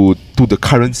the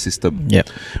current system. Yep.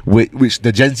 Which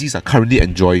the Gen Zs are currently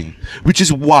enjoying. Which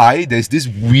is why there's this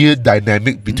weird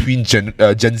dynamic between Gen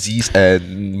Zs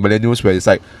and millennials where it's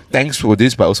like, thanks for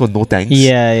this, but also no thanks.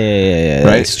 Yeah.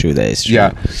 Right? That's true. That is true.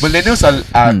 Yeah, millennials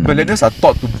are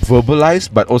taught to verbalize,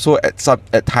 but also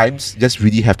at times just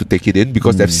really have to take it in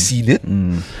because they've seen it,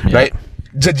 right?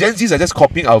 The Gen Zs are just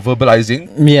copying our verbalizing,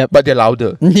 but they're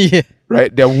louder, Yeah.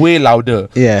 right? They're way louder,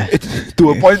 Yeah. to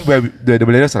a point where the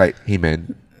millennials are like, "Hey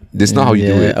man, this is not how you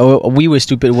do it." Oh, we were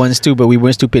stupid once too, but we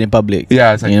weren't stupid in public.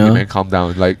 Yeah, it's like, you "Hey know? man, calm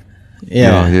down." Like,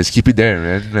 Yeah. just keep it there,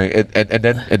 man. Like, and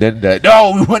then they're like,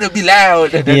 "No, we want to be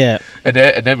loud." And then,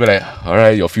 and then we're like, "All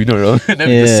right, your funeral." And then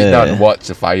we just sit down and watch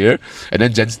the fire. And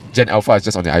then Gen Alpha is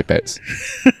just on their iPads.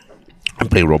 I'm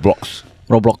playing Roblox.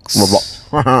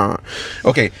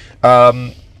 Okay.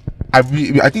 I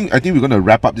think we're gonna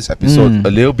wrap up this episode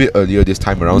a little bit earlier this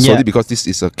time around, solely because this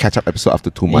is a catch-up episode after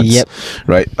 2 months. Yep.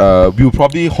 Right. We will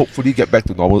probably hopefully get back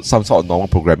to some sort of normal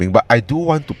programming. But I do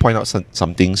want to point out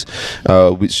some things,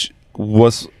 which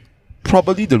was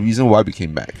probably the reason why we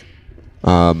came back.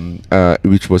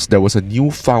 Which was there was a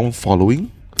newfound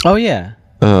following. Oh yeah.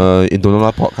 In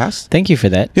Donola podcast. Thank you for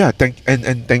that. Yeah,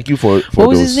 thank you for What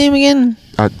was those. his name again?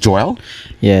 Joel.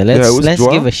 Yeah, it was let's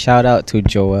Joel. give a shout out to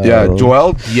Joel. Yeah,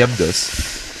 Joel DM'd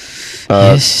us.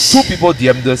 Yes. 2 people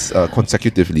DM'd us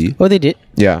consecutively. Oh, they did.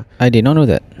 Yeah, I did not know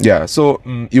that. yeah. So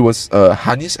it was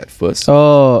Hanis at first.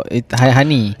 Oh,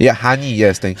 Honey. Yeah, Hani.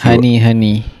 Yes, thank you.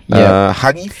 Honey. Yeah.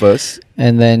 Hani first,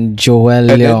 And then Joel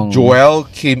and Leong. then Joel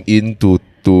came in to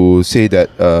say that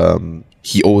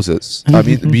he owes us. I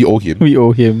mean, we owe him. We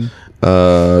owe him.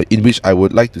 In which I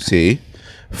would like to say,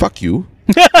 fuck you.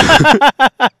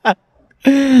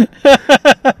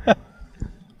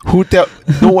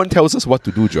 No one tells us what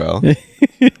to do, Joel.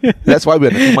 That's why we're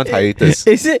on a 2-month hiatus.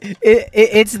 Is it?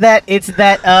 It's that.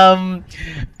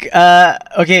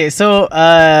 Okay. So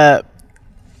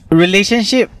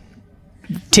relationship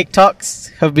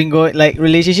TikToks have been going, like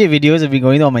relationship videos have been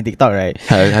going on my TikTok, right?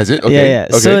 Has it? Okay. Yeah.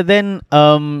 Okay. So then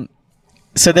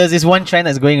so there's this one trend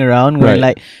that's going around where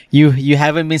Right. like you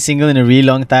haven't been single in a really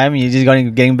long time, you just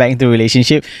getting back into a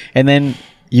relationship, and then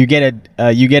you get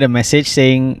a message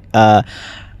saying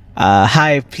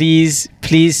hi, please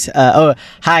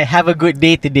hi, have a good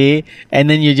day today, and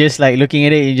then you're just like looking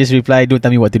at it, you just reply, don't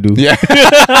tell me what to do. Yeah.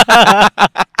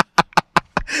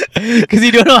 Because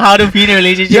you don't know how to be in a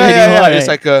relationship Yeah. anymore. It's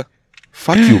like a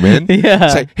fuck you, man. Yeah.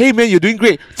 It's like, hey man, you're doing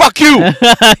great. Fuck you.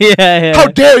 yeah. How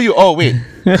dare you? Oh wait.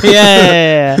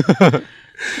 yeah.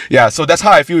 Yeah. So that's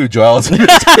how I feel with Joel's.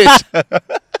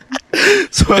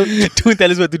 So Don't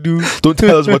tell us what to do. don't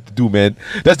tell us what to do, man.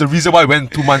 That's the reason why I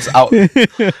went 2 months out.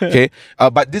 Okay.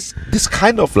 But this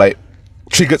kind of like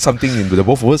triggered something in the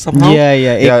both of us somehow. Yeah.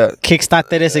 It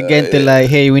kickstarted us again to like,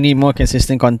 hey, we need more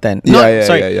consistent content.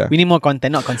 Yeah. We need more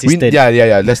content, not consistent.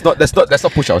 Yeah. Let's not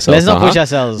push ourselves. Let's not now, push huh?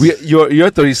 ourselves. You're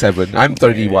 37. I'm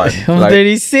 31. I'm Like,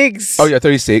 36. oh, you're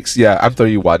 36. Yeah, I'm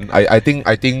 31. I think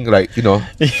like, you know,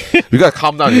 we gotta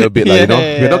calm down a little bit. Like, you know,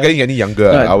 Yeah. we're not getting any younger.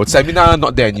 Right. Our stamina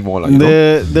not there anymore. Like, you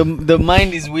know? The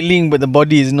mind is willing, but the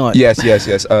body is not. Yes.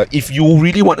 If you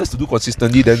really want us to do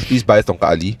consistently, then please buy Tongkat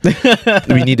Ali.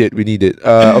 We need it.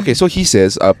 Okay, so he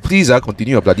says, please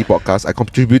continue your bloody podcast. I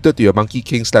contributed to your Monkey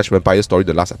King / Vampire story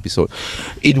the last episode,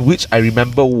 in which I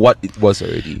remember what it was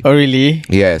already. Oh, really?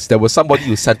 Yes, there was somebody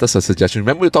who sent us a suggestion.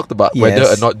 Remember we talked about whether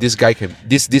or not this guy can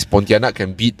this Pontianak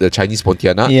can beat the Chinese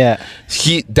Pontianak? Yeah.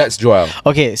 That's Joel.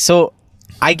 Okay, so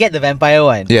I get the vampire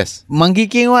one. Yes. Monkey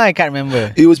King one, I can't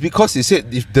remember. It was because he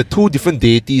said if the 2 different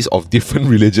deities of different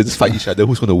religions fight each other,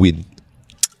 who's gonna win?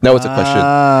 That was the question.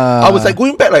 I was like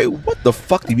going back, like, what the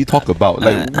fuck did we talk about?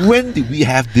 Like, when did we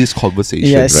have this conversation?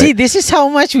 Yeah, right? see, this is how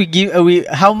much we give.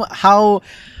 How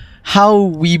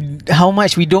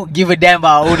much we don't give a damn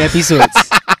about our own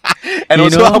episodes. And You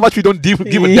also know? how much we don't give a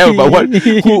damn about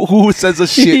who says a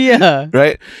shit. Yeah.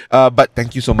 Right? But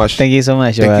thank you so much. Thank you so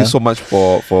much. Thank Joel. you so much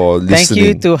for listening. Thank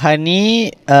you to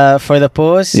Hani for the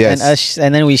post, Yes. and us,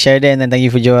 and then we shared it, and then thank you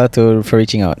for Joel for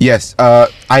reaching out. Yes.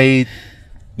 I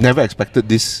never expected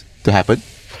this to happen.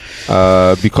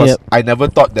 Because Yep. I never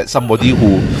thought that somebody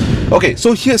who okay,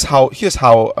 so here's how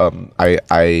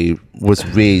I was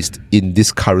raised in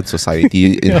this current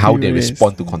society in how they Raised.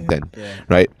 respond to content.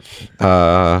 Right?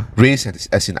 Raised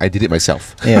as in I did it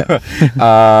myself. Yeah.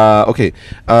 Okay.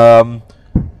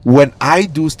 When I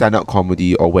do stand-up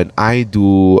comedy or when I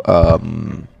do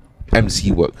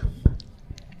MC work,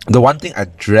 the one thing I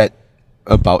dread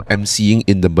about MCing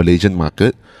in the Malaysian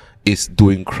market is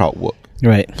doing crowd work.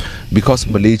 Right. Because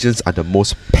Malaysians are the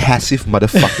most passive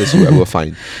motherfuckers you ever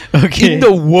find. Okay. In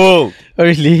the world. Oh,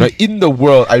 really? Right? In the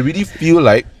world. I really feel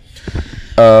like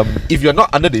if you're not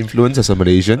under the influence as a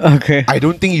Malaysian, Okay. I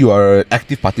don't think you are an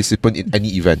active participant in any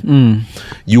event.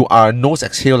 You are nose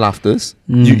exhale laughters.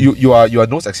 You are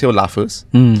nose exhale laughers.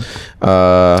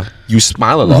 You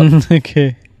smile a lot,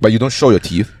 Okay. but you don't show your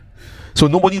teeth. So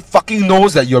nobody fucking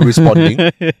knows that you're responding.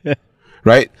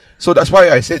 Right? So that's why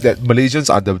I said that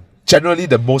Malaysians are generally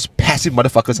the most passive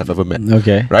motherfuckers I've ever met.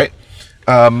 Okay. Right?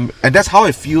 And that's how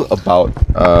I feel about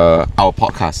our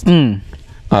podcast.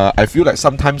 I feel like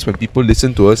sometimes when people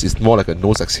listen to us, it's more like a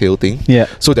nose exhale thing. Yeah.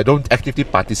 So they don't actively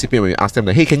participate when we ask them,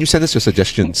 like, hey, can you send us your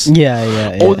suggestions?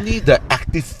 Yeah. Only the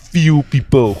active few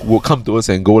people who will come to us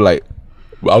and go like,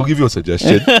 well, I'll give you a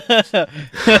suggestion.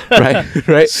 right?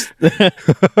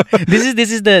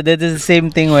 This is the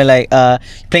same thing where like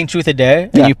playing truth or dare,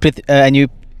 Yeah. and you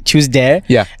choose dare.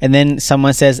 Yeah. And then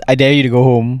someone says, I dare you to go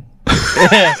home.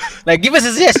 Like, give us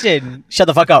a suggestion. Shut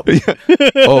the fuck up.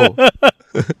 Oh.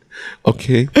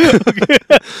 Okay.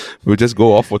 We'll just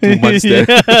go off for 2 months there.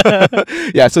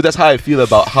 Yeah, so that's how I feel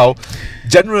about how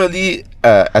generally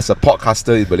as a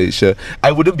podcaster in Malaysia,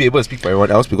 I wouldn't be able to speak for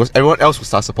everyone else because everyone else who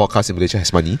starts a podcast in Malaysia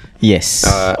has money. Yes.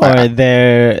 Or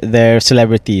they're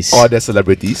celebrities. Or they're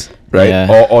celebrities, right?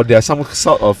 Yeah. Or they're some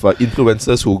sort of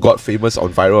influencers who got famous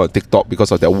on viral on TikTok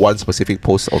because of that one specific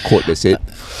post or quote they said,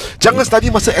 jangan study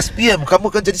masa SPM,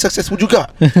 kamu kan jadi successful juga.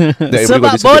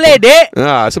 Sebab boleh, dek.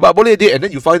 Sebab boleh, dek. And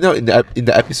then you find out in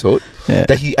the episode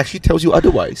that he actually tells you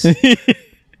otherwise.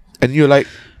 And you're like,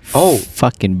 oh,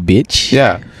 fucking bitch.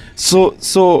 yeah. So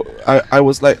I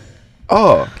was like,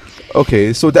 oh,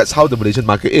 okay. So that's how the Malaysian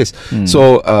market is.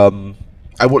 So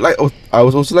I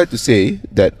would also like to say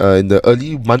that in the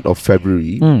early month of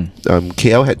February,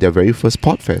 KL had their very first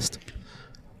Podfest.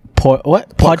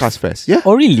 What? Podcast Fest. Yeah.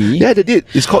 Oh, really? Yeah, they did.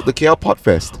 It's called the KL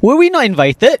Podfest. Were we not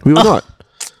invited? We were not.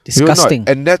 Disgusting.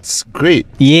 And that's great.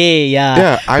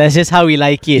 Yeah. That's just how we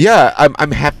like it. Yeah,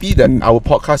 I'm happy that our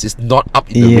podcast is not up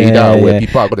in the radar where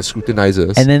people are going to scrutinize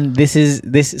us. And then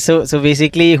so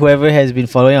basically whoever has been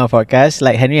following our podcast,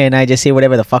 like Henry and I just say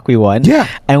whatever the fuck we want. Yeah.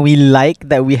 And we like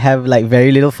that we have like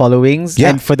very little followings. Yeah.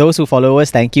 And for those who follow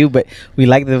us, thank you. But we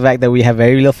like the fact that we have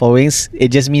very little followings. It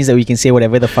just means that we can say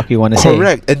whatever the fuck we want to say.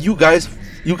 Correct. And you guys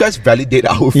validate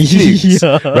our feelings,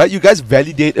 right? You guys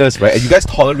validate us, right? And you guys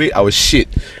tolerate our shit,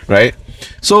 right?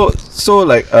 So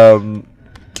like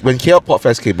when KL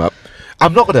Podfest came up,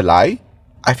 I'm not gonna lie,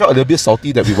 I felt a little bit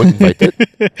salty that we weren't invited.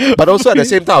 But also at the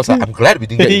same time, I was like, I'm glad we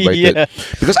didn't get invited. Yeah.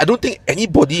 Because I don't think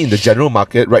anybody in the general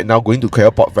market right now going to KL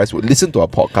Podfest would listen to our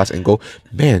podcast and go,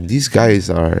 man, these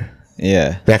guys are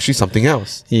they're actually something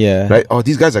else. Yeah. Right? Oh,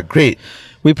 these guys are great.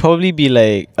 We'd probably be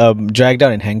like dragged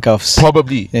out in handcuffs.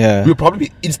 Probably. Yeah. We'll probably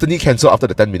be instantly cancelled after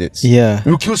the 10 minutes. Yeah.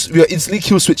 We are instantly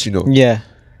kill switch, you know. Yeah.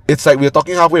 It's like we're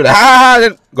talking halfway, like,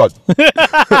 then gone.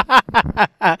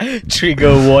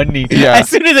 Trigger warning. Yeah. As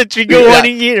soon as the trigger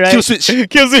warning hit, right? Kill switch.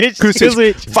 Kill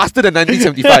switch. Faster than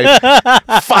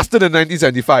 1975. Faster than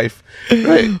 1975.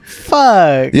 Right?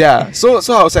 Fuck. Yeah. So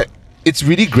I was like, it's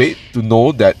really great to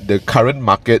know that the current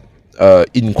market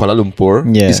in Kuala Lumpur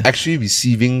is actually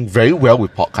receiving very well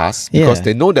with podcasts because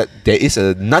they know that there is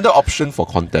another option for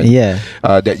content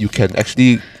that you can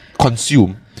actually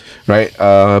consume, right?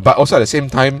 But also at the same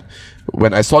time,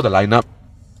 when I saw the lineup,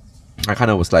 I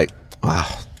kind of was like, wow.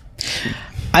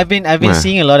 I've been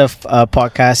seeing a lot of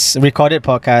podcasts, recorded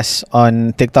podcasts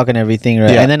on TikTok and everything, right?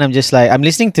 Yeah. And then I'm just like, I'm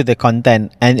listening to the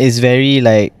content, and it's very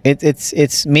like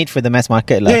it's made for the mass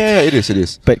market, like. Yeah, it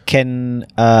is. But can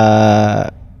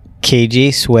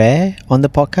KJ swear on the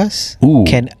podcast? Ooh.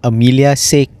 Can Amelia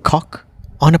say cock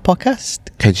on a podcast?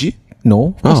 Can she?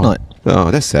 No, of course not.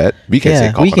 Oh, that's sad. We can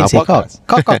say cock we on can our say podcast.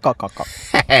 Cock.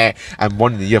 I'm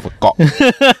born in the year of a cock.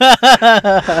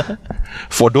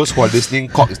 For those who are listening,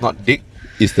 cock is not dick,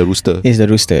 is the rooster. Is the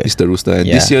rooster. It's the rooster. And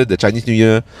this year, the Chinese New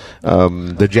Year,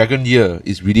 the Dragon Year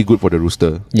is really good for the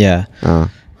rooster. Yeah.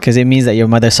 Because it means that your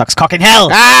mother sucks cock in hell.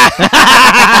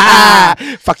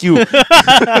 Fuck you.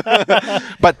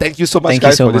 But thank you so much,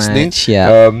 guys, for listening.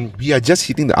 Yeah. We are just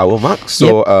hitting the hour mark,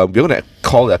 so we're gonna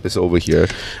call the episode over here.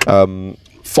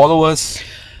 Follow us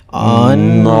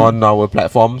on our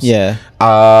platforms. Yeah.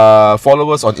 Follow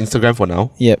us on Instagram for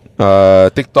now. Yep.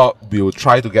 TikTok, we will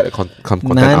try to get a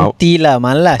content out. Nanti lah,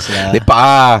 malas lah.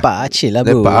 Pakcik lah,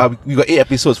 bro. We got 8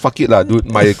 episodes. Fuck it lah, dude.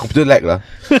 My computer lag lah.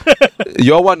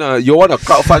 You wanna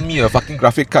crowdfund me a fucking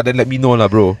graphic card? Then let me know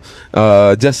lah, bro.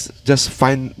 Just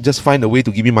find a way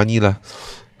to give me money lah.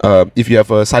 If you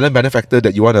have a silent benefactor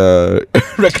that you want to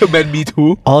recommend me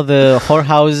to, all the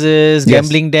whorehouses,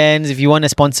 gambling dens, if you want to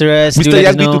sponsor us, Mr.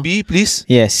 Yang B2B, please.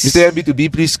 Yes. Mr. Yang B2B,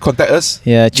 please contact us.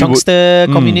 Yeah, Chunkster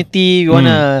community, if you want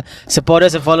to support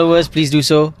us and follow us, please do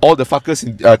so. All the fuckers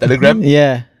in Telegram.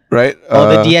 Yeah. Right? All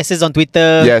the DSs on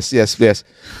Twitter. Yes.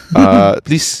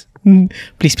 Please.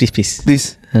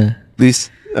 Please.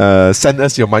 Send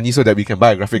us your money so that we can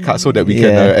buy a graphic card so that we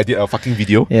can edit a fucking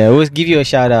video. Yeah, we'll give you a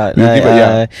shout out.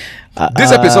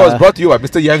 This episode is brought to you by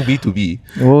Mr. Yang B2B.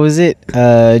 What was it?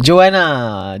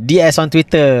 Joanna DS on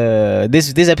Twitter.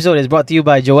 This episode is brought to you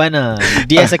by Joanna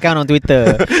DS account on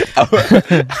Twitter.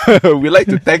 We like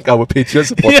to thank our Patreon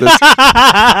supporters.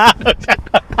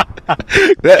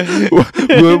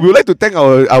 We would like to thank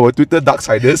our Twitter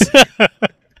darksiders.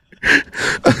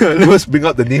 Let's bring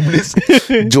out the name list.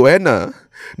 Joanna,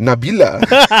 Nabila,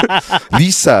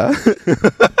 Lisa.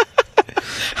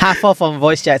 Half off on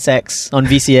voice chat sex on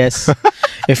VCS.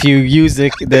 If you use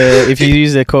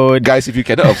the code. Guys, if you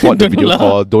cannot afford the video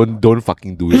call, don't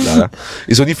fucking do it lah.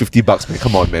 It's only $50, man.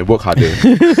 Come on, man. Work harder.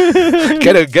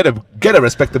 Get a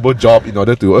respectable job in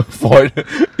order to afford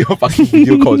your fucking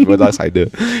video calls with us either.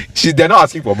 They're not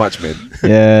asking for much, man.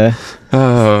 Yeah.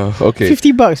 Okay.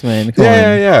 $50, man. Come on.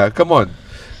 Yeah. Come on.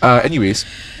 Anyways.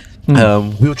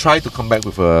 We'll try to come back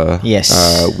with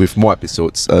with more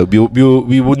episodes.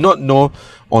 We would not know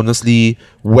honestly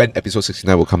when episode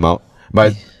 69 will come out,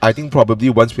 but I think probably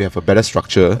once we have a better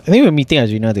structure. I think we're meeting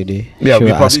Azrina today. Yeah,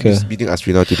 we're probably just meeting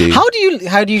Azrina today. How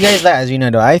do you guys like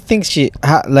Azrina though? I think she's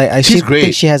great.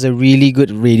 Think she has a really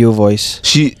good radio voice.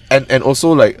 She and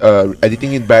also like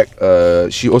editing it back.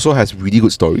 She also has really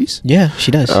good stories. Yeah,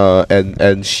 she does.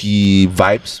 And she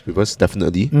vibes with us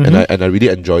definitely, and I really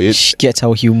enjoy it. She gets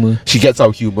our humor.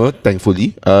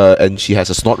 Thankfully. And she has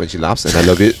a snort when she laughs, and I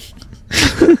love it.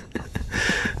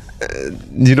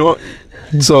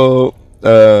 So.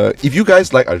 If you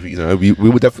guys like Arina, we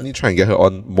will definitely try and get her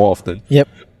on more often. Yep.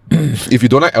 If you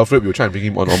don't like Alfred, we'll try and bring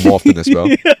him on more often as well.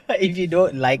 If you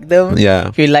don't like them,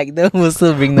 if you like them, we'll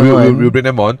still bring them on. We'll bring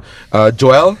them on.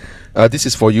 Joel, this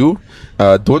is for you.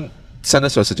 Don't send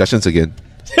us your suggestions again.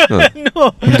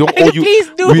 No, we don't owe you. Please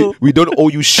do. We don't owe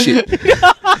you shit.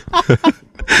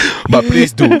 But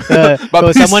please do.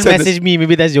 But someone message me.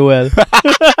 Maybe that's Joel.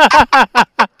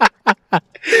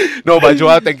 No, but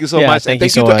Joel, thank you so much. Thank you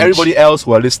so to much. everybody else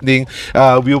who are listening.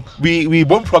 We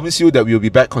won't promise you that we'll be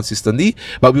back consistently,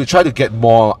 but we'll try to get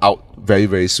more out very,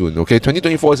 very soon. Okay,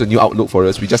 2024 is a new outlook for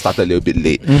us. We just started a little bit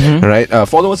late. All right,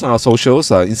 follow us on our socials,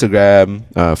 Instagram,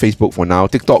 Facebook for now.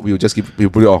 TikTok, we'll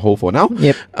put it on hold for now.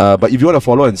 Yep. But if you want to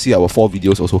follow and see our 4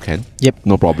 videos, also can. Yep.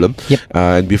 No problem. Yep.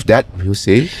 And with that, we'll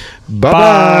say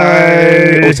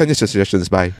bye. Oh, send us your suggestions. Bye.